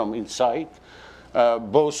 from inside,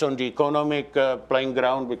 both on the economic playing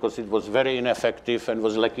ground, because it was very ineffective and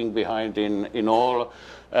was lacking behind in all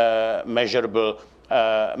measurable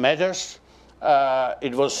matters.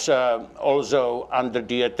 It was also under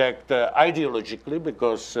the attack ideologically,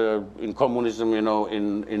 because in communism, you know,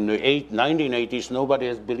 in the 1980s, nobody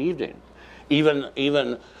has believed in.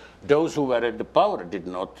 Even those who were at the power did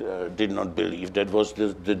not believe. That was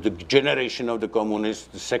the generation of the communists,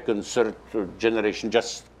 the second, third generation,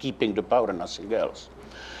 just keeping the power and nothing else.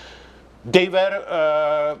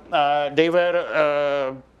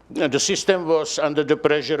 The system was under the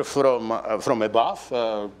pressure from above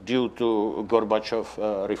due to Gorbachev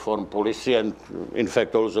reform policy, and in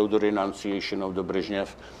fact also the renunciation of the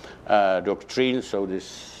Brezhnev doctrine, so this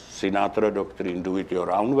Sinatra doctrine, do it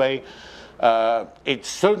your own way. It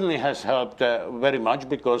certainly has helped very much,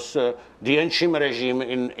 because the ancient regime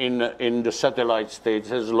in the satellite states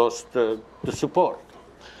has lost the support.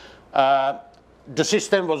 The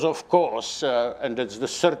system was, of course, and that's the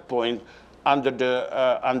third point, under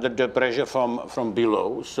the pressure from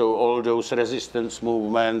below. So all those resistance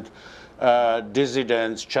movement,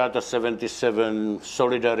 dissidents, Charter 77,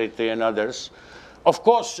 Solidarity, and others. Of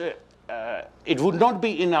course, it would not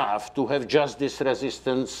be enough to have just this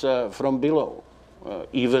resistance from below.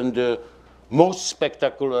 Even the most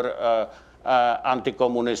spectacular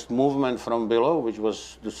anti-communist movement from below, which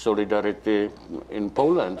was the Solidarity in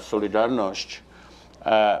Poland, Solidarność,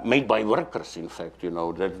 made by workers, in fact, you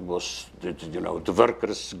know, that was, the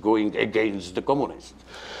workers going against the communists.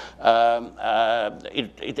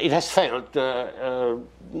 It has failed,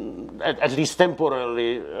 at least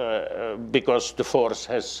temporarily, because the force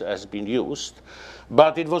has been used.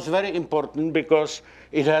 But it was very important because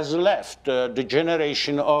it has left the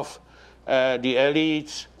generation of the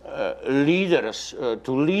elites, leaders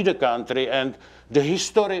to lead the country, and the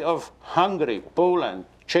history of Hungary, Poland,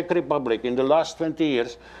 Czech Republic in the last 20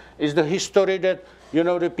 years is the history that, you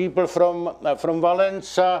know, the people from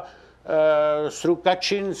Valenza through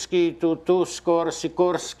Kaczynski to Tusk or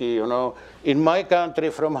Sikorsky, you know, in my country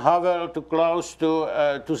from Havel to Klaus to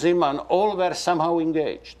Zeman, all were somehow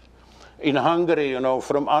engaged. In Hungary, you know,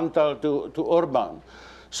 from Antal to Orban.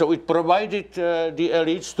 So it provided the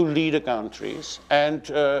elites to lead the countries, and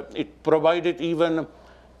it provided even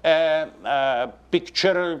a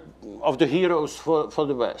picture of the heroes for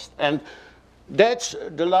the West. And that's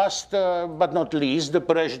the last, but not least, the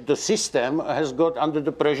pressure. The system has got under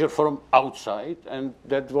the pressure from outside, and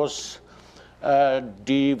that was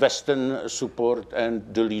the Western support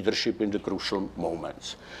and the leadership in the crucial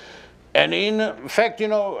moments. And in fact, you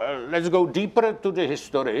know, let's go deeper to the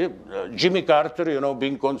history. Jimmy Carter, you know,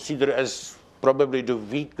 being considered as probably the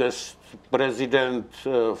weakest president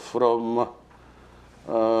from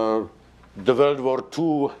the World War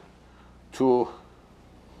II to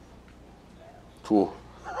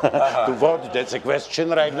what? That's a question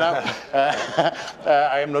right now.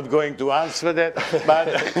 I am not going to answer that. But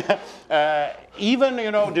even,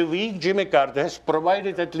 you know, the weak Jimmy Carter has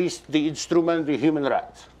provided at least the instrument, the human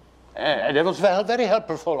rights. And that was very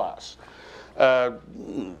helpful for us.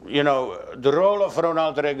 You know, the role of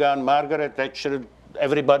Ronald Reagan, Margaret Thatcher,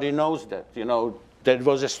 everybody knows that. You know, that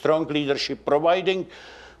was a strong leadership, providing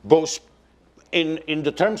both in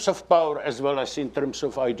the terms of power as well as in terms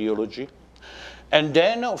of ideology. And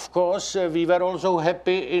then, of course, we were also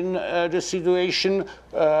happy in the situation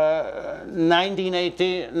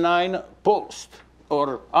 1989 post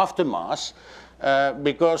or aftermath,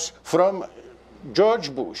 because from George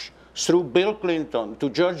Bush through Bill Clinton to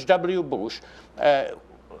George W. Bush,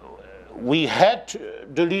 we had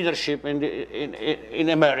the leadership in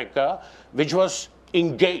America, which was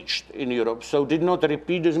engaged in Europe, so did not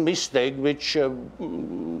repeat the mistake which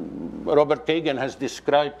Robert Kagan has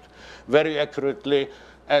described very accurately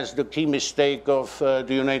as the key mistake of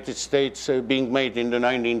the United States being made in the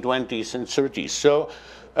 1920s and 30s. So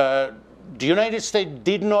the United States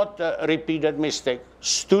did not repeat that mistake,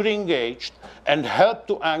 stood engaged, and helped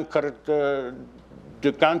to anchor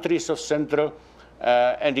the countries of Central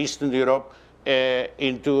and Eastern Europe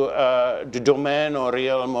into the domain or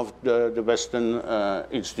realm of the Western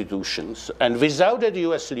institutions. And without the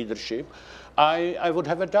US leadership, I would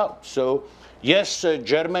have a doubt. So yes,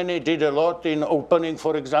 Germany did a lot in opening,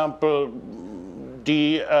 for example,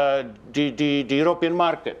 the European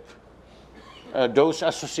market. Those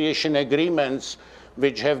association agreements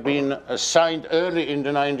which have been signed early in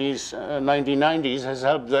the 1990s has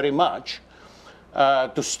helped very much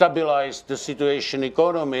to stabilize the situation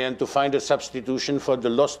economy and to find a substitution for the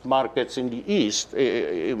lost markets in the East,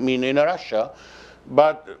 I mean in Russia.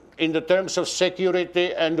 But in the terms of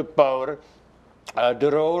security and the power, the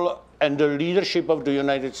role and the leadership of the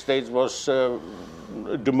United States was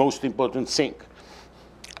the most important thing.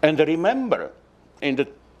 And remember, in the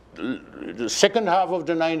second half of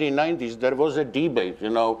the 1990s, there was a debate, you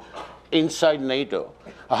know, inside NATO,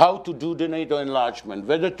 how to do the NATO enlargement,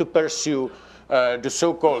 whether to pursue the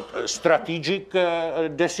so-called strategic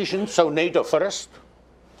decision, so NATO first,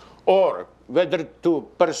 or whether to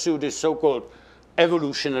pursue the so-called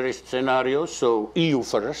evolutionary scenario, so EU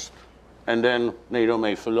first, and then NATO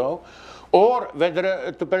may follow, or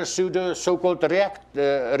whether to pursue the so-called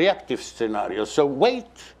reactive scenario, so wait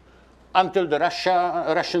until the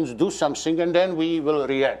Russians do something and then we will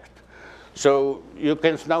react. So you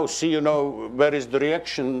can now see, you know, where is the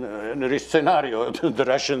reaction in this scenario. The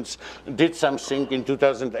Russians did something in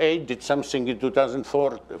 2008, did something in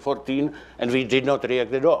 2014, and we did not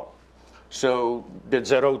react at all. So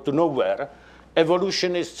that's a road to nowhere.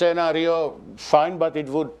 Evolutionist scenario, fine, but it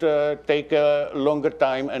would take a longer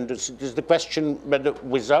time, and this is the question whether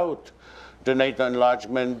without the NATO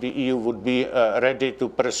enlargement, the EU would be ready to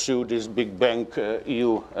pursue this big bang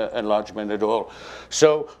EU enlargement at all.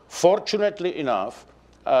 So fortunately enough,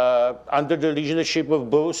 under the leadership of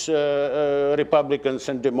both Republicans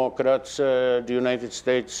and Democrats, the United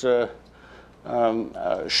States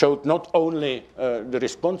showed not only the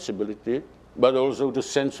responsibility, but also the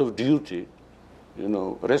sense of duty. You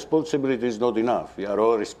know, responsibility is not enough. We are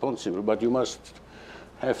all responsible, but you must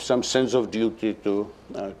have some sense of duty to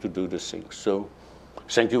do this thing. So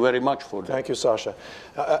thank you very much for that. Thank you, Sasha.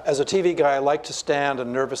 As a TV guy, I like to stand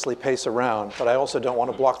and nervously pace around, but I also don't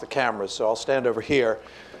want to block the cameras, so I'll stand over here.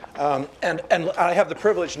 And I have the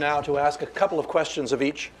privilege now to ask a couple of questions of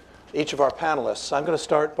each of our panelists. I'm going to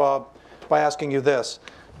start, Bob, by asking you this.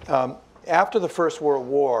 After the First World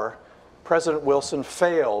War, President Wilson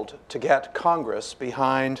failed to get Congress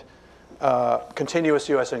behind continuous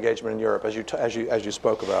U.S. engagement in Europe, as you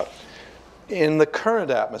spoke about. In the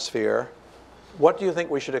current atmosphere, what do you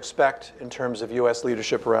think we should expect in terms of U.S.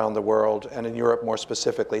 leadership around the world and in Europe more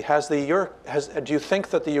specifically? Do you think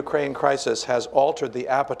that the Ukraine crisis has altered the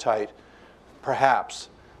appetite, perhaps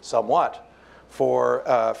somewhat, for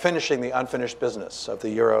finishing the unfinished business of the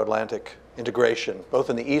Euro-Atlantic integration, both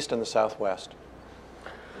in the East and the Southwest?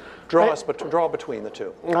 Draw between the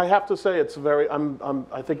two. I have to say it's very.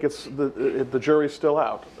 I think it's the jury's still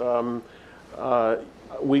out.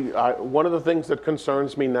 One of the things that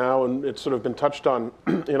concerns me now, and it's sort of been touched on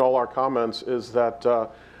in all our comments, is that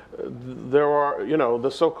there are, the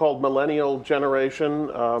so-called millennial generation,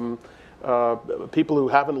 people who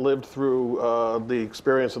haven't lived through the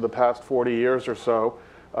experience of the past 40 years or so.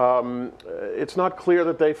 It's not clear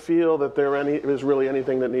that they feel that there is really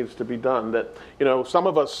anything that needs to be done. That, some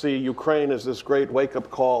of us see Ukraine as this great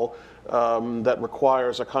wake-up call that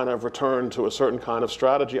requires a kind of return to a certain kind of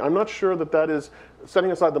strategy. I'm not sure that is,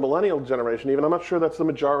 setting aside the millennial generation even, I'm not sure that's the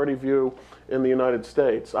majority view in the United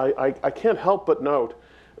States. I can't help but note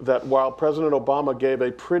that while President Obama gave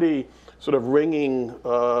a pretty sort of ringing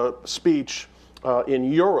speech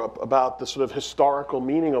in Europe about the sort of historical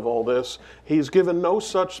meaning of all this, he's given no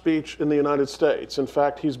such speech in the United States. In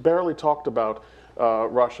fact, he's barely talked about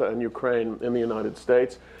Russia and Ukraine in the United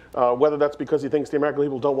States. Whether that's because he thinks the American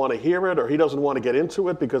people don't want to hear it, or he doesn't want to get into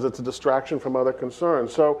it because it's a distraction from other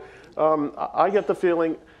concerns. So I get the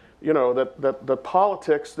feeling, that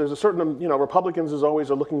politics, there's a certain, Republicans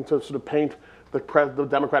always are looking to sort of paint the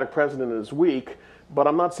Democratic president as weak, but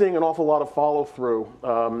I'm not seeing an awful lot of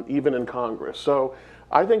follow-through, even in Congress. So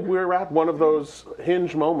I think we're at one of those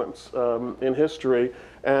hinge moments in history.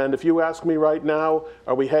 And if you ask me right now,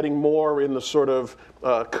 are we heading more in the sort of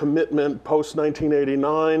commitment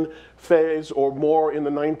post-1989 phase, or more in the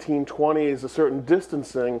 1920s, a certain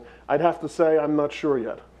distancing? I'd have to say I'm not sure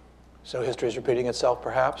yet. So history is repeating itself,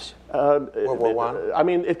 perhaps? World War I? I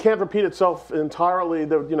mean, it can't repeat itself entirely.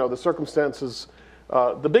 The circumstances.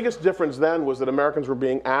 The biggest difference then was that Americans were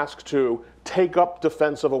being asked to take up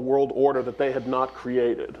defense of a world order that they had not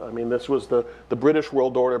created. I mean, this was the British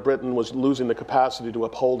world order. Britain was losing the capacity to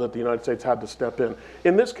uphold it. The United States had to step in.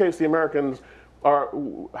 In this case, the Americans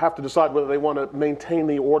have to decide whether they want to maintain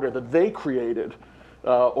the order that they created,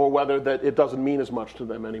 or whether that it doesn't mean as much to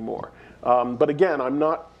them anymore. But again, I'm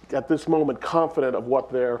not at this moment confident of what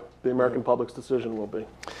the American public's decision will be.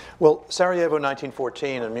 Well, Sarajevo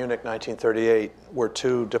 1914 and Munich 1938 were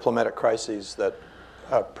two diplomatic crises that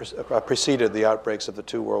preceded the outbreaks of the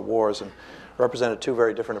two world wars and represented two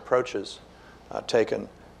very different approaches taken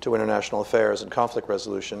to international affairs and conflict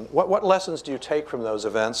resolution. What lessons do you take from those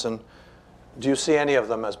events, and do you see any of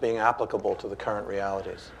them as being applicable to the current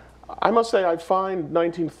realities? I must say I find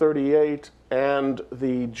 1938 and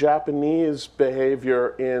the Japanese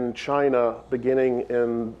behavior in China beginning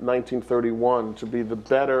in 1931 to be the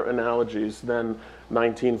better analogies than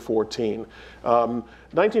 1914.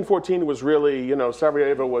 1914 was really,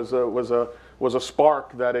 Sarajevo was a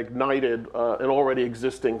spark that ignited an already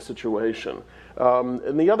existing situation.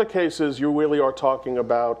 In the other cases, you really are talking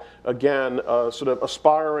about, again, sort of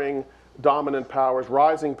aspiring dominant powers,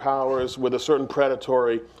 rising powers with a certain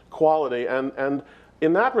predatory quality, and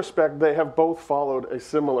in that respect, they have both followed a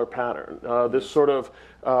similar pattern. This sort of,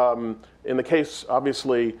 in the case,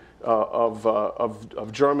 obviously,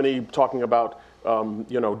 of Germany, talking about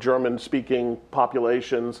German-speaking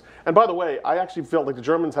populations. And by the way, I actually felt like the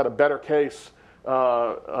Germans had a better case in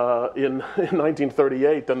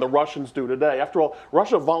 1938 than the Russians do today. After all,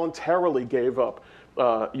 Russia voluntarily gave up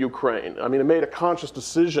Ukraine. I mean, it made a conscious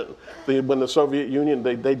decision. When the Soviet Union,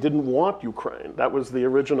 they didn't want Ukraine. That was the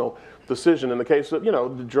original decision. In the case of,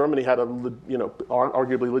 Germany had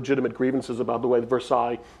arguably legitimate grievances about the way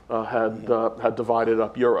Versailles had divided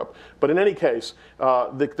up Europe. But in any case,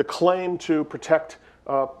 the claim to protect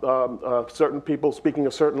certain people speaking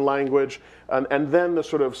a certain language, and then the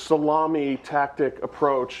sort of salami tactic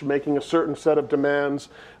approach, making a certain set of demands,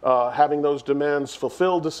 having those demands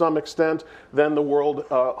fulfilled to some extent, then the world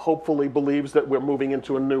hopefully believes that we're moving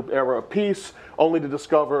into a new era of peace, only to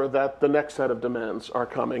discover that the next set of demands are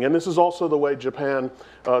coming. And this is also the way Japan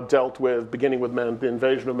dealt with, beginning with the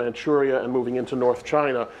invasion of Manchuria and moving into North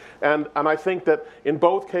China. And I think that in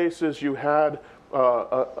both cases you had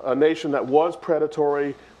a nation that was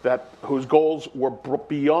predatory, whose goals were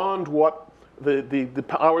beyond what the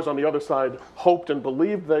powers on the other side hoped and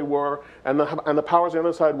believed they were, and the powers on the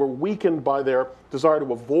other side were weakened by their desire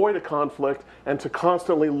to avoid a conflict and to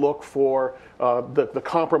constantly look for the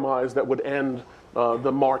compromise that would end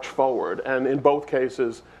the march forward. And in both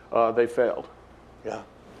cases, they failed. Yeah.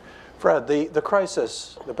 Fred, the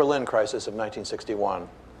crisis, the Berlin crisis of 1961,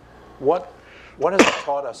 what What has it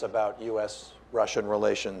taught us about U.S.-Russian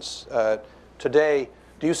relations? Today,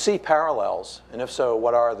 do you see parallels, and if so,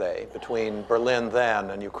 what are they, between Berlin then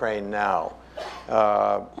and Ukraine now,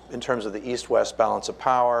 in terms of the East-West balance of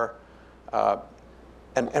power?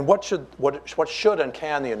 And what should and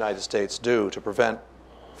can the United States do to prevent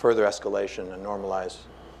further escalation and normalize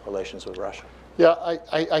relations with Russia? Yeah,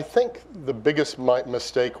 I think the biggest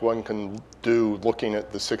mistake one can do looking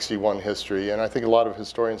at the 61 history, and I think a lot of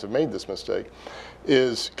historians have made this mistake,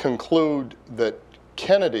 is conclude that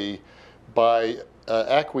Kennedy, by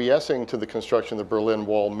acquiescing to the construction of the Berlin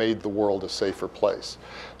Wall, made the world a safer place.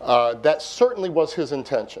 That certainly was his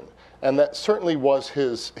intention, and that certainly was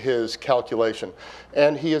his calculation.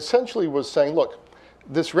 And he essentially was saying, look,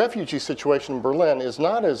 this refugee situation in Berlin is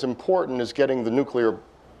not as important as getting the nuclear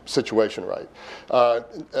situation right.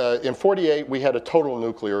 In '48, we had a total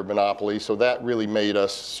nuclear monopoly, so that really made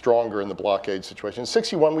us stronger in the blockade situation. In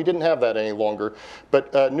 '61, we didn't have that any longer,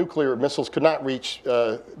 but nuclear missiles could not reach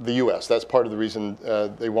the US. That's part of the reason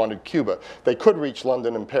they wanted Cuba. They could reach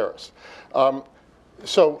London and Paris.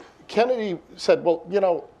 So Kennedy said, well, you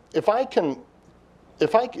know,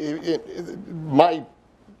 my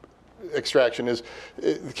extraction is,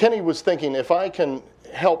 Kennedy was thinking, if I can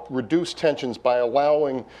help reduce tensions by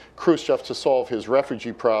allowing Khrushchev to solve his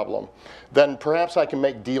refugee problem, then perhaps I can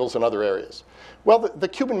make deals in other areas. Well, the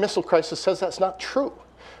Cuban Missile Crisis says that's not true.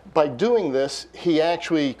 By doing this, he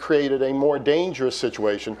actually created a more dangerous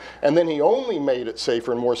situation, and then he only made it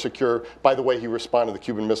safer and more secure by the way he responded to the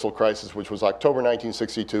Cuban Missile Crisis, which was October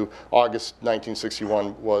 1962, August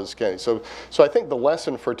 1961 was Kennedy. So I think the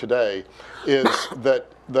lesson for today is that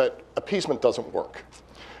appeasement doesn't work,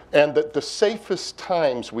 and that the safest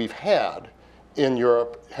times we've had in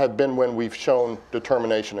Europe have been when we've shown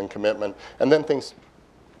determination and commitment, and then things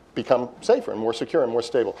become safer and more secure and more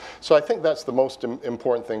stable. So I think that's the most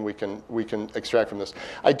important thing we can extract from this.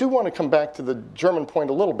 I do want to come back to the German point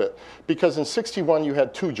a little bit, because in '61 you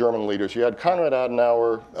had two German leaders. You had Konrad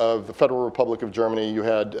Adenauer of the Federal Republic of Germany. You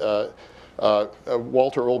had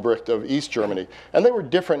Walter Ulbricht of East Germany. And they were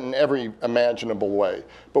different in every imaginable way.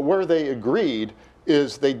 But where they agreed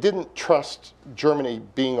is they didn't trust Germany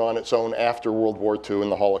being on its own after World War II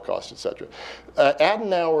and the Holocaust, et cetera.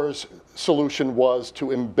 Adenauer's solution was to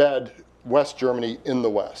embed West Germany in the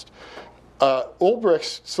West.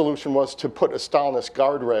 Ulbricht's solution was to put a Stalinist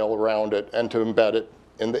guardrail around it and to embed it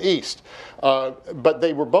in the East. But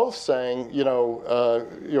they were both saying,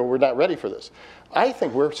 we're not ready for this. I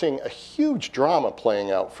think we're seeing a huge drama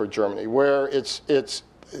playing out for Germany, where its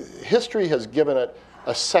history has given it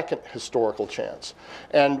a second historical chance.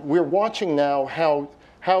 And we're watching now how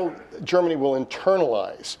Germany will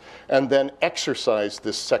internalize and then exercise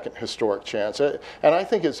this second historic chance. And I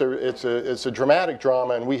think it's a dramatic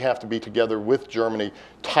drama, and we have to be together with Germany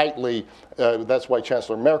tightly. That's why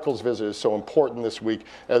Chancellor Merkel's visit is so important this week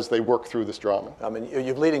as they work through this drama. I mean,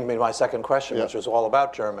 you're leading me to my second question, Yeah. which was all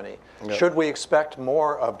about Germany. Yeah. Should we expect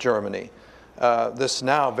more of Germany, this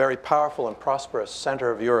now very powerful and prosperous center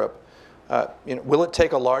of Europe? Will it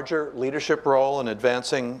take a larger leadership role in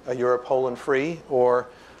advancing a Europe whole and free, or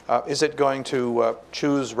is it going to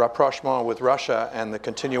choose rapprochement with Russia and the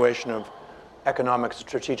continuation of economic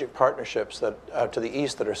strategic partnerships that to the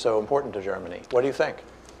east that are so important to Germany? What do you think?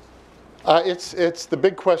 It's the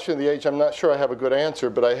big question of the age. I'm not sure I have a good answer,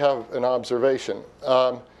 but I have an observation.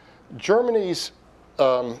 Germany's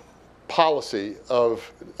policy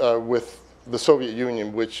with the Soviet Union,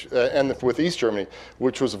 and with East Germany,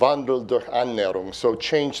 which was Wandel durch Annäherung, so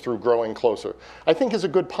change through growing closer, I think is a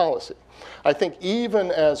good policy. I think even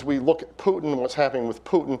as we look at Putin, what's happening with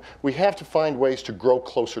Putin, we have to find ways to grow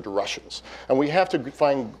closer to Russians. And we have to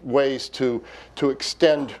find ways to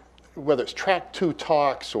extend, whether it's track 2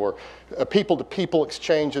 talks or people-to-people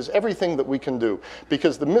exchanges, everything that we can do.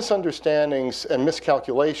 Because the misunderstandings and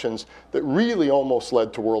miscalculations that really almost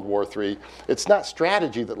led to World War III, it's not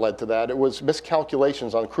strategy that led to that, it was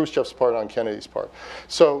miscalculations on Khrushchev's part, on Kennedy's part.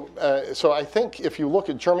 So I think if you look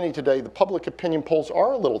at Germany today, the public opinion polls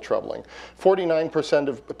are a little troubling. 49%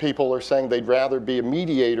 of people are saying they'd rather be a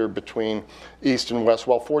mediator between East and West,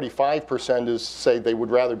 while 45% say they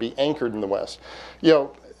would rather be anchored in the West.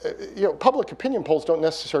 Public opinion polls don't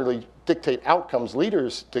necessarily dictate outcomes,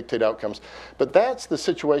 leaders dictate outcomes, but that's the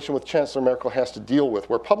situation which Chancellor Merkel has to deal with,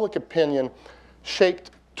 where public opinion shaped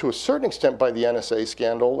to a certain extent by the NSA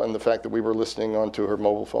scandal and the fact that we were listening onto her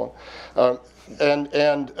mobile phone.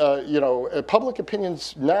 You know, public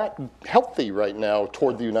opinion's not healthy right now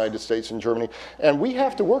toward the United States and Germany, and we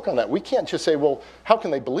have to work on that. We can't just say, well, how can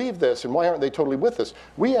they believe this, and why aren't they totally with us?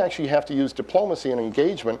 We actually have to use diplomacy and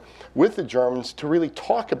engagement with the Germans to really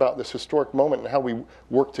talk about this historic moment and how we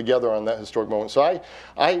work together on that historic moment. So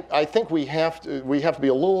I think we have to be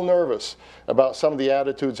a little nervous about some of the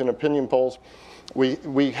attitudes in opinion polls.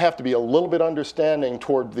 We have to be a little bit understanding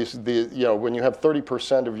toward this. You know, when you have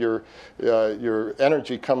 30% of your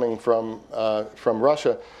energy coming from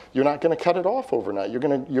Russia, you're not going to cut it off overnight. You're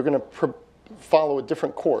going to follow a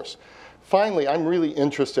different course. Finally, I'm really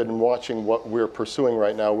interested in watching what we're pursuing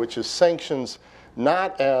right now, which is sanctions,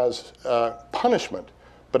 not as punishment,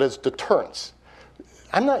 but as deterrence.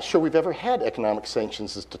 I'm not sure we've ever had economic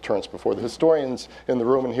sanctions as deterrence before. The historians in the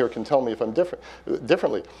room and here can tell me if I'm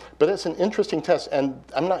differently. But it's an interesting test, and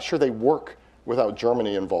I'm not sure they work without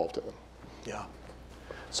Germany involved in them. Yeah.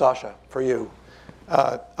 Sasha, for you,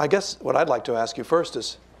 I guess what I'd like to ask you first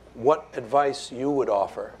is what advice you would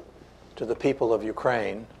offer to the people of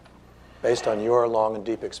Ukraine based on your long and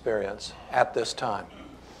deep experience at this time?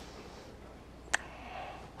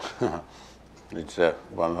 It's a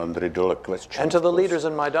 $100 question. And to the leaders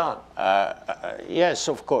in Maidan. Yes,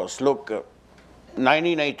 of course. Look,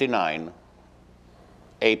 1989,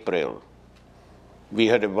 April, we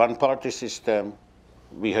had a one-party system,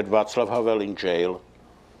 we had Václav Havel in jail,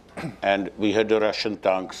 and we had the Russian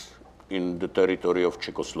tanks in the territory of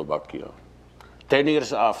Czechoslovakia. 10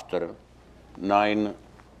 years after,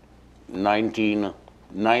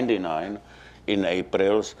 1999, in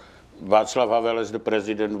April, Václav Havel, as the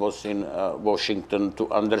president, was in Washington to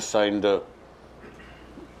undersign the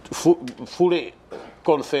fully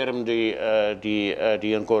confirm the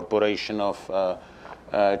incorporation of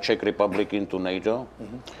Czech Republic into NATO,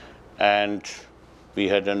 and we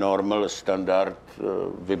had a normal, standard,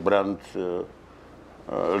 vibrant,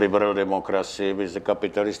 liberal democracy with a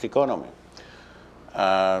capitalist economy.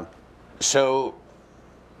 So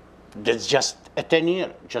that's just a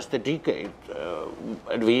 10-year, just a decade.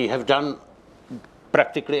 We have done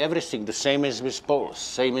practically everything. The same is with Poles,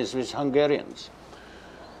 same is with Hungarians.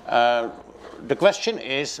 The question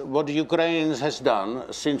is what the Ukrainians has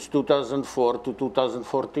done since 2004 to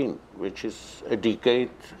 2014, which is a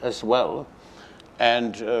decade as well.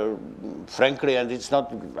 And frankly, and it's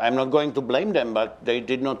not, I'm not going to blame them, but they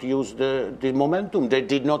did not use the momentum. They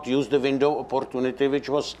did not use the window opportunity, which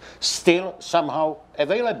was still somehow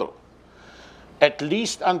available. At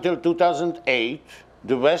least until 2008,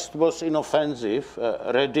 the West was in offensive,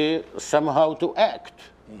 ready somehow to act.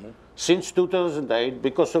 Since 2008,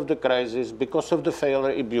 because of the crisis, because of the failure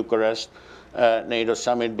in Bucharest, NATO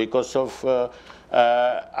summit, because of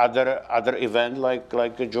other events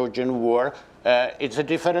like the Georgian war, it's a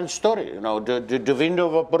different story. You know, the window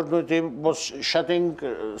of opportunity was shutting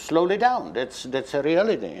slowly down. That's a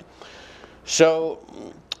reality. So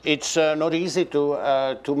it's not easy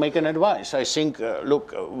to make an advice. I think,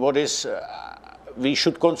 look, what is we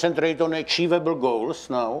should concentrate on achievable goals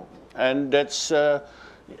now, and that's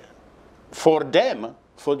for them,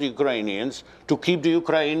 for the Ukrainians, to keep the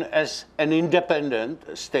Ukraine as an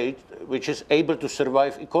independent state which is able to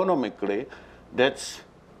survive economically. That's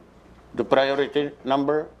the priority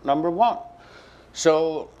number one.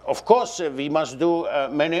 So, of course, we must do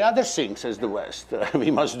many other things as the West.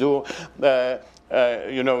 We must do,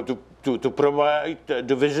 you know, to provide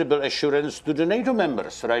the visible assurance to the NATO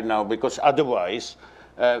members right now, because otherwise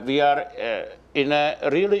we are in a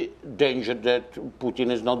really danger that Putin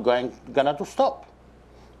is not gonna to stop.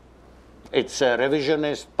 It's a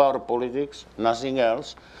revisionist power politics, nothing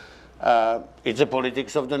else. It's a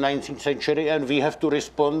politics of the 19th century, and we have to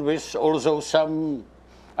respond with also some,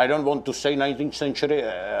 I don't want to say 19th century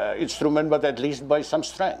instrument, but at least by some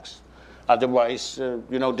strengths. Otherwise,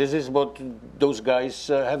 you know, this is what those guys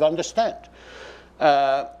have understand.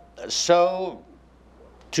 So,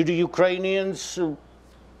 to the Ukrainians,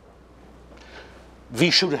 we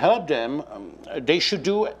should help them. They should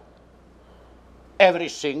do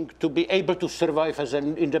everything to be able to survive as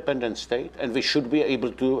an independent state, and we should be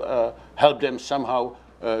able to help them somehow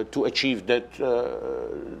to achieve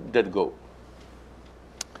that goal.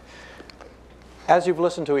 As you've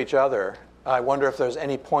listened to each other, I wonder if there's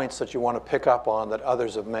any points that you want to pick up on that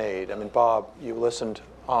others have made. I mean, Bob, you listened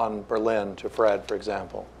on Berlin to Fred, for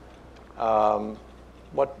example.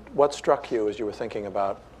 What struck you as you were thinking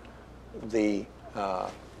about the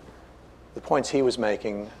points he was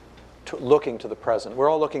making, looking to the present? We're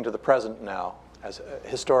all looking to the present now, as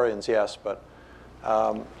historians, yes, but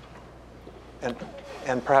and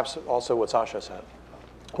perhaps also what Sasha said.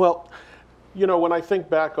 Well, you know, when I think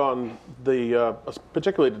back on the,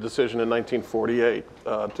 particularly the decision in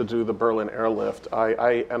 1948 to do the Berlin airlift,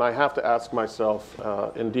 I have to ask myself,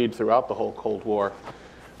 indeed throughout the whole Cold War,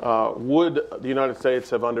 would the United States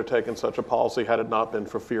have undertaken such a policy had it not been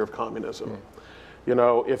for fear of communism? You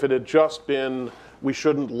know, if it had just been, we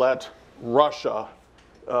shouldn't let Russia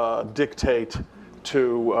dictate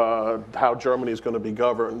to how Germany is going to be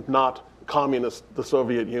governed, not communist, the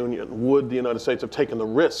Soviet Union, would the United States have taken the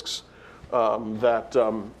risks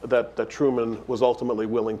that Truman was ultimately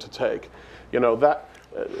willing to take? You know, that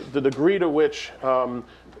the degree to which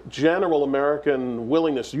general American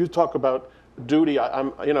willingness, you talk about duty,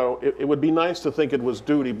 you know, it would be nice to think it was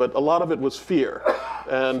duty, but a lot of it was fear.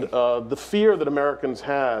 And the fear that Americans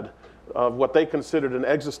had of what they considered an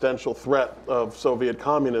existential threat of Soviet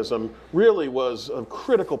communism really was a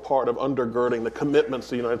critical part of undergirding the commitments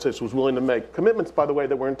the United States was willing to make. Commitments, by the way,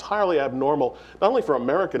 that were entirely abnormal, not only for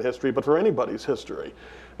American history, but for anybody's history.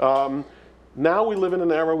 Now we live in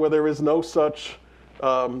an era where there is no such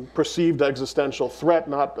perceived existential threat.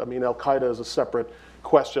 I mean, Al-Qaeda is a separate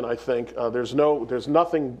question, I think. There's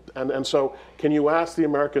nothing, and so can you ask the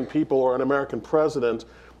American people or an American president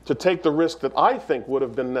to take the risk that I think would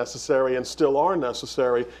have been necessary and still are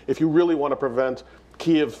necessary if you really want to prevent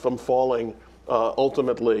Kiev from falling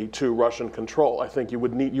ultimately to Russian control? I think you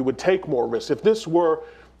would take more risks. If this were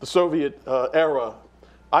the Soviet era,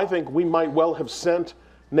 I think we might well have sent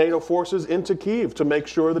NATO forces into Kiev to make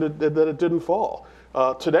sure that it didn't fall.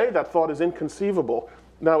 Today, that thought is inconceivable.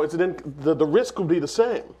 Now, the risk would be the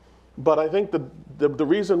same, but I think the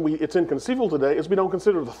reason it's inconceivable today is we don't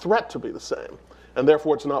consider the threat to be the same, and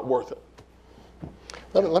therefore it's not worth it.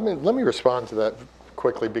 Let me respond to that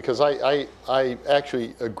quickly, because I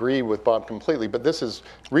actually agree with Bob completely, but this is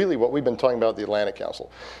really what we've been talking about at the Atlantic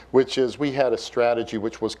Council, which is we had a strategy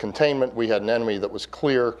which was containment, we had an enemy that was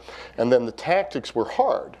clear, and then the tactics were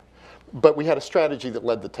hard. But we had a strategy that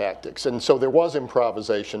led the tactics. And so there was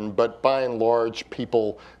improvisation, but by and large,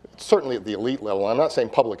 people, certainly at the elite level, I'm not saying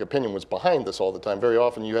public opinion was behind this all the time. Very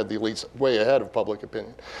often you had the elites way ahead of public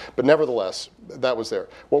opinion. But nevertheless, that was there.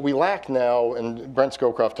 What we lack now, and Brent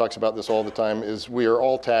Scowcroft talks about this all the time, is we are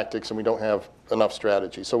all tactics and we don't have enough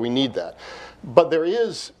strategy. So we need that. But there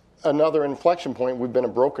is another inflection point. We've been a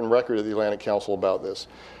broken record at the Atlantic Council about this.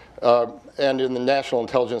 And in the National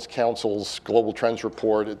Intelligence Council's Global Trends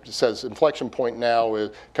Report, it says inflection point now,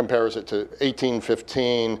 it compares it to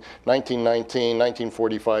 1815, 1919,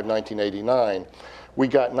 1945, 1989. We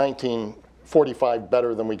got 1945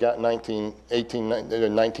 better than we got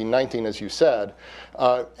 1919, as you said.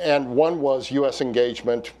 And one was U.S.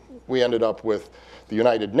 engagement. We ended up with the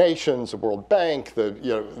United Nations, the World Bank, the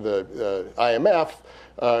IMF,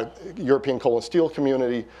 European Coal and Steel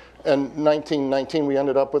Community. And 1919, we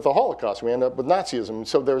ended up with the Holocaust. We ended up with Nazism.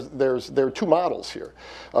 So there are two models here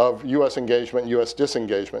of U.S. engagement and U.S.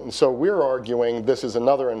 disengagement. And so we're arguing this is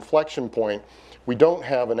another inflection point. We don't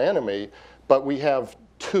have an enemy, but we have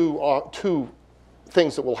two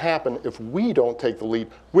things that will happen if we don't take the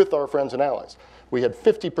leap with our friends and allies. We had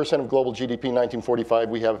 50% of global GDP in 1945.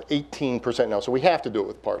 We have 18% now. So we have to do it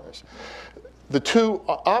with partners. The two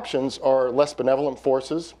options are less benevolent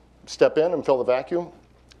forces step in and fill the vacuum.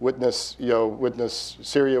 Witness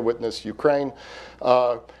Syria, witness Ukraine.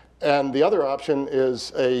 And the other option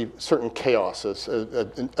is a certain chaos,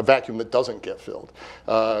 a vacuum that doesn't get filled.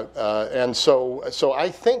 And so I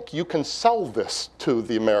think you can sell this to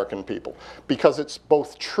the American people because it's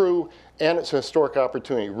both true and it's a historic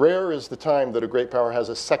opportunity. Rare is the time that a great power has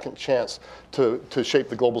a second chance to shape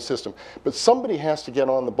the global system. But somebody has to get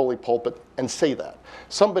on the bully pulpit and say that.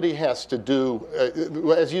 Somebody has to do,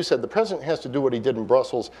 as you said, the president has to do what he did in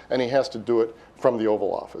Brussels, and he has to do it from the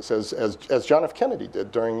Oval Office, as John F. Kennedy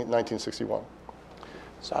did during 1961.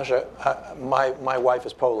 Sasha, my wife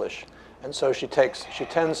is Polish, and so she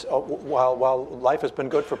tends, while life has been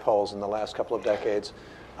good for Poles in the last couple of decades,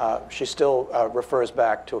 she still refers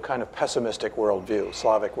back to a kind of pessimistic worldview,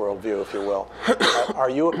 Slavic worldview, if you will. Are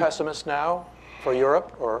you a pessimist now for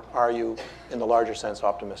Europe, or are you, in the larger sense,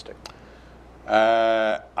 optimistic?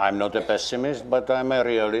 I'm not a pessimist, but I'm a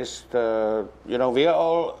realist. You know, we are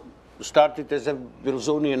all started as a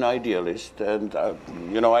Wilsonian idealist, and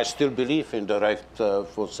I still believe in the right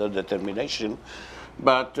for self-determination.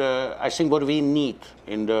 But I think what we need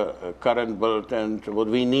in the current world and what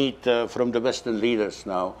we need from the Western leaders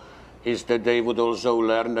now is that they would also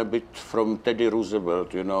learn a bit from Teddy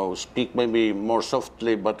Roosevelt, speak maybe more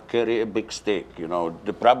softly but carry a big stick.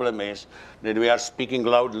 The problem is that we are speaking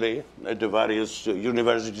loudly at the various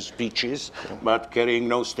university speeches, but carrying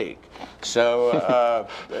no stick. So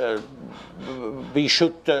we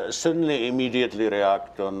should certainly immediately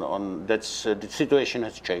react on that. The situation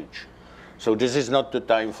has changed. So this is not the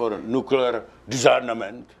time for nuclear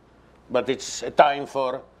disarmament, but it's a time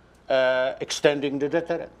for extending the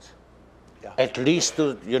deterrence. Yeah. At least,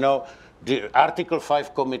 the Article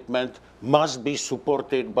 5 commitment must be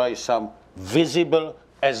supported by some visible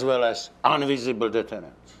as well as invisible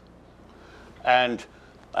deterrence. And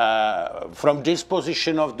from this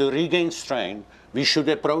position of the regained strength, we should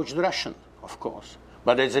approach the Russian, of course.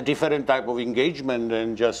 But it's a different type of engagement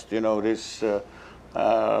than just, this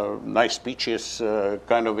nice speeches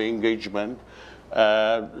kind of engagement.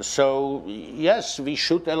 So, yes, we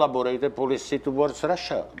should elaborate a policy towards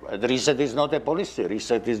Russia. The reset is not a policy.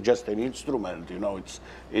 Reset is just an instrument.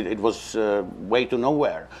 It was way to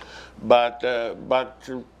nowhere. But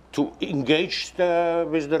to engage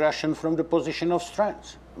with the Russian from the position of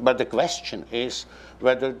strength. But the question is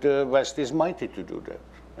whether the West is mighty to do that.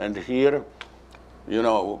 And here,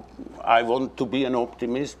 I want to be an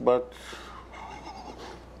optimist, but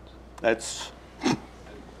that's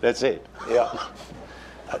it. Yeah.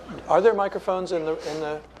 Are there microphones in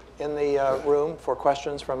the room for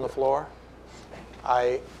questions from the floor?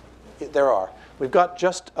 There are. We've got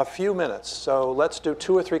just a few minutes, so let's do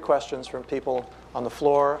 2 or 3 questions from people on the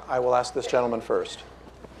floor. I will ask this gentleman first.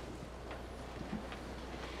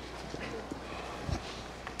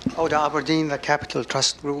 Oda Aberdeen, the Capital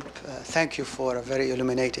Trust Group. Thank you for a very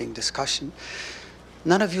illuminating discussion.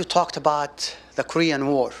 None of you talked about the Korean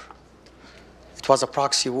War. It was a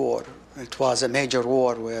proxy war. It was a major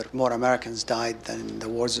war where more Americans died than in the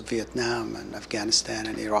wars of Vietnam and Afghanistan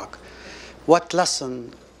and Iraq. What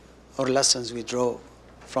lesson or lessons we draw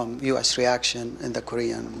from U.S. reaction in the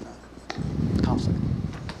Korean conflict?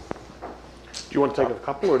 Do you want to take a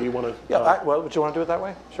couple, or do you want to? Yeah. Well, would you want to do it that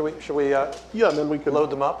way? Should we? Yeah, and then we can load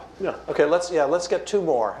them up. Yeah. Okay. Let's get 2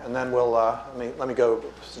 more, and then we'll let me go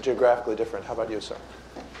geographically different. How about you, sir?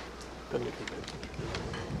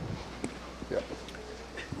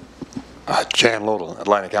 Jan Lodel,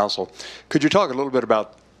 Atlantic Council. Could you talk a little bit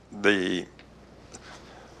about the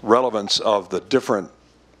relevance of the different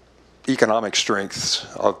economic strengths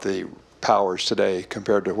of the powers today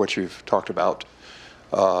compared to what you've talked about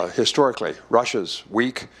historically? Russia's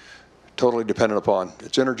weak, totally dependent upon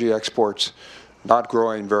its energy exports, not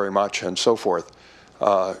growing very much, and so forth.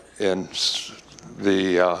 In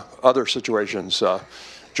the other situations,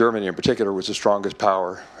 Germany in particular was the strongest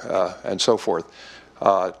power, and so forth.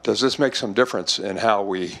 Does this make some difference in how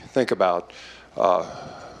we think about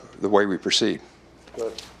the way we proceed?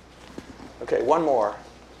 Good. Okay, one more.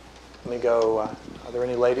 Let me go. Are there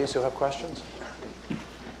any ladies who have questions?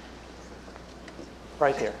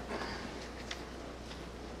 Right here.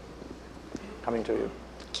 Coming to you.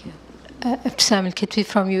 Thank you. Ibtisam Al-Kitwi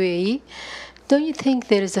from UAE. Don't you think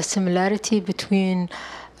there is a similarity between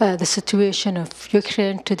the situation of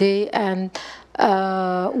Ukraine today and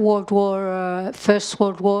First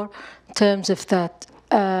World War, in terms of that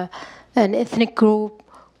an ethnic group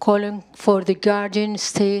calling for the guardian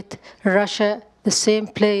state, Russia, the same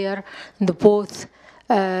player in the both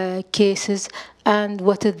cases, and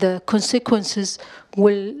what are the consequences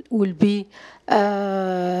will be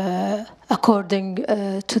according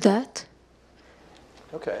to that?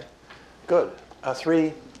 Okay, good.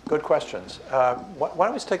 3 good questions. Why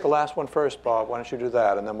don't we take the last one first, Bob? Why don't you do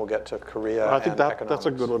that, and then we'll get to Korea. I think and that's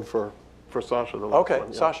a good one for Sasha. Okay,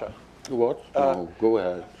 one, yeah. Sasha. What? No, go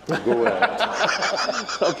ahead. Go ahead.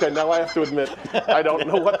 Okay, now I have to admit, I don't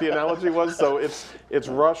know what the analogy was. So it's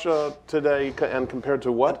Russia today, and compared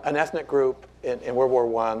to what? An ethnic group in World War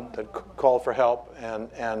I that called for help,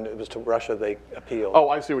 and it was to Russia they appealed. Oh,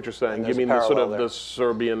 I see what you're saying. You mean the sort of the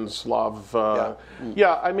Serbian Slav?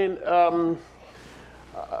 Yeah, I mean,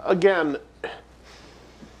 again,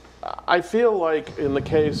 I feel like in the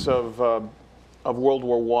case of World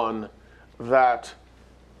War I, that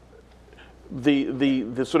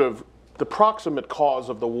the sort of the proximate cause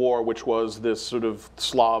of the war, which was this sort of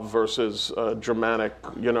Slav versus Germanic,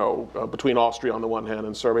 between Austria on the one hand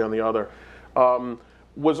and Serbia on the other,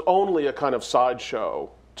 was only a kind of sideshow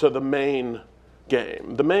to the main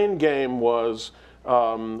game. The main game was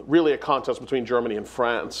really a contest between Germany and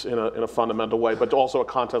France in a fundamental way, but also a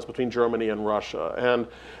contest between Germany and Russia. And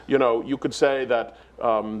you could say that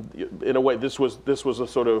in a way, this was a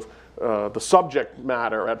sort of the subject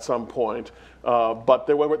matter at some point. But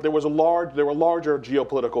there were larger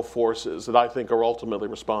geopolitical forces that I think are ultimately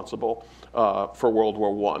responsible for World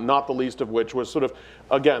War I. Not the least of which was sort of,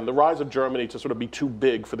 again, the rise of Germany to sort of be too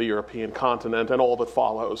big for the European continent and all that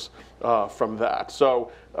follows from that.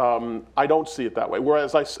 So I don't see it that way.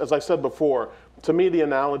 Whereas, as I said before, to me the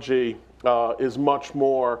analogy is much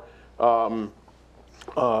more,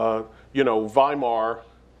 Weimar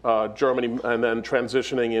Germany and then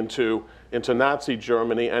transitioning into Nazi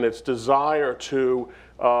Germany and its desire to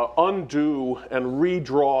undo and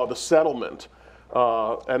redraw the settlement.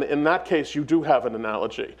 And in that case, you do have an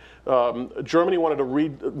analogy. Germany wanted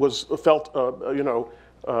to felt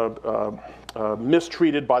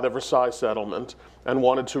mistreated by the Versailles settlement and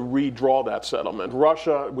wanted to redraw that settlement.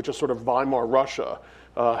 Russia, which is sort of Weimar Russia,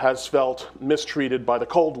 has felt mistreated by the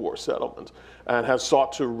Cold War settlement and has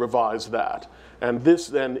sought to revise that. And this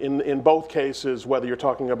then, in both cases, whether you're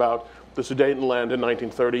talking about the Sudetenland in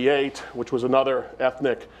 1938, which was another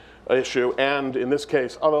ethnic issue, and in this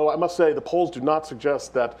case, although I must say the polls do not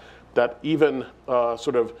suggest that even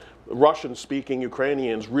sort of Russian-speaking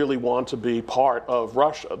Ukrainians really want to be part of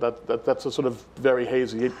Russia. That's a sort of very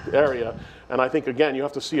hazy area. And I think, again, you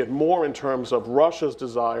have to see it more in terms of Russia's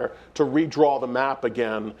desire to redraw the map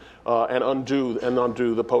again and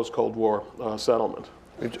undo the post-Cold War settlement.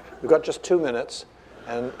 We've got just 2 minutes,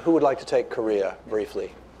 and who would like to take Korea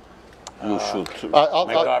briefly? You should. I'll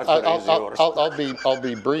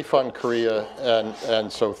be brief on Korea,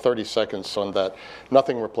 and so 30 seconds on that.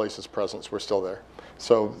 Nothing replaces presence. We're still there.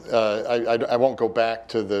 So I won't go back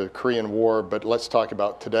to the Korean War, but let's talk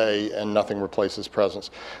about today, and nothing replaces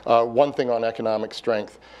presence. One thing on economic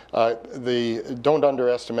strength. Don't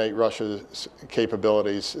underestimate Russia's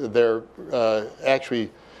capabilities. They're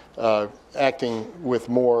actually acting with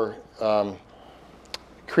more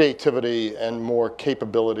creativity and more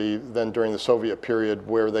capability than during the Soviet period,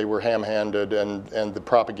 where they were ham-handed and the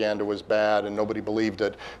propaganda was bad and nobody believed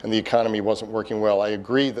it and the economy wasn't working well. I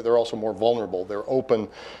agree that they're also more vulnerable. They're open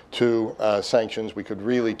to sanctions. We could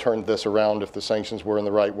really turn this around if the sanctions were in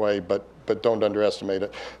the right way, but don't underestimate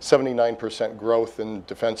it. 79% growth in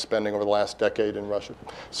defense spending over the last decade in Russia.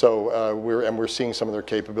 So we're seeing some of their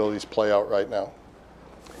capabilities play out right now.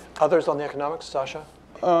 Others on the economics, Sasha?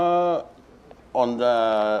 On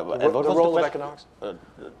the role of economics?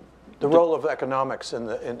 The role of economics in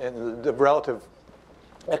the relative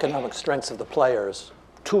economic strengths of the players.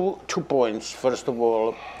 Two points. First of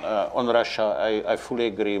all, on Russia, I fully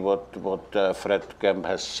agree what Fred Kempe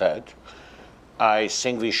has said. I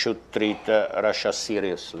think we should treat Russia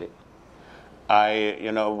seriously.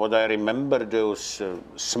 What I remember, those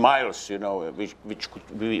smiles, which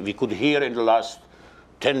we could hear in the last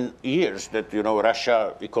 10 years that,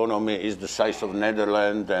 Russia economy is the size of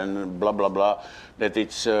Netherlands and blah, blah, blah, that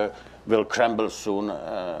it's will crumble soon.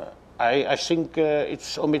 I think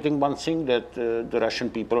it's omitting one thing, that the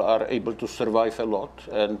Russian people are able to survive a lot,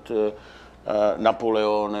 and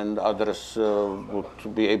Napoleon and others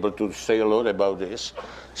would be able to say a lot about this.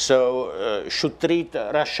 So should treat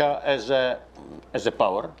Russia as a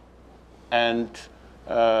power and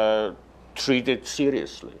treat it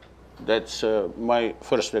seriously. That's my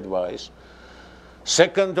first advice.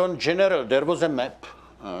 Second, on general, there was a map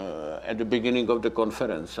at the beginning of the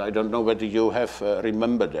conference. I don't know whether you have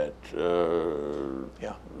remembered that.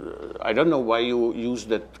 Yeah. I don't know why you use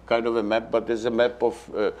that kind of a map, but there's a map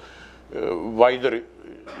of wider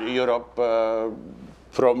Europe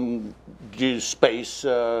from the space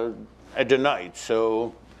at the night.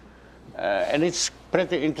 So, and it's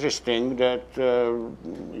pretty interesting that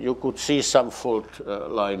you could see some fault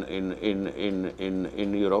line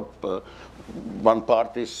in Europe. One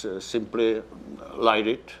part is simply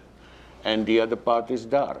lighted, and the other part is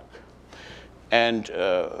dark. And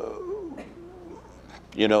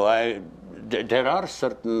there are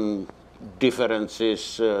certain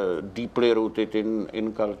differences deeply rooted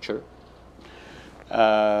in culture.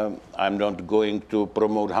 I'm not going to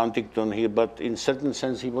promote Huntington here, but in certain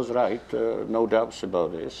sense he was right, no doubts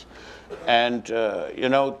about this. And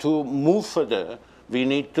to move further, we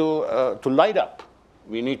need to light up.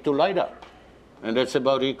 We need to light up, and that's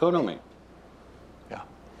about the economy. Yeah.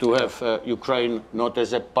 To have Ukraine not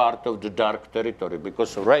as a part of the dark territory,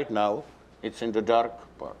 because right now it's in the dark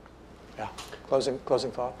part. Yeah. Closing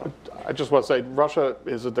thought? I just want to say Russia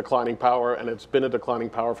is a declining power, and it's been a declining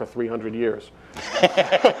power for 300 years.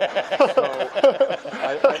 So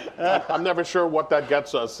I'm never sure what that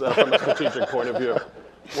gets us from a strategic point of view.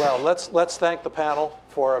 Well, let's thank the panel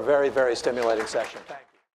for a very, very stimulating session. Thank you.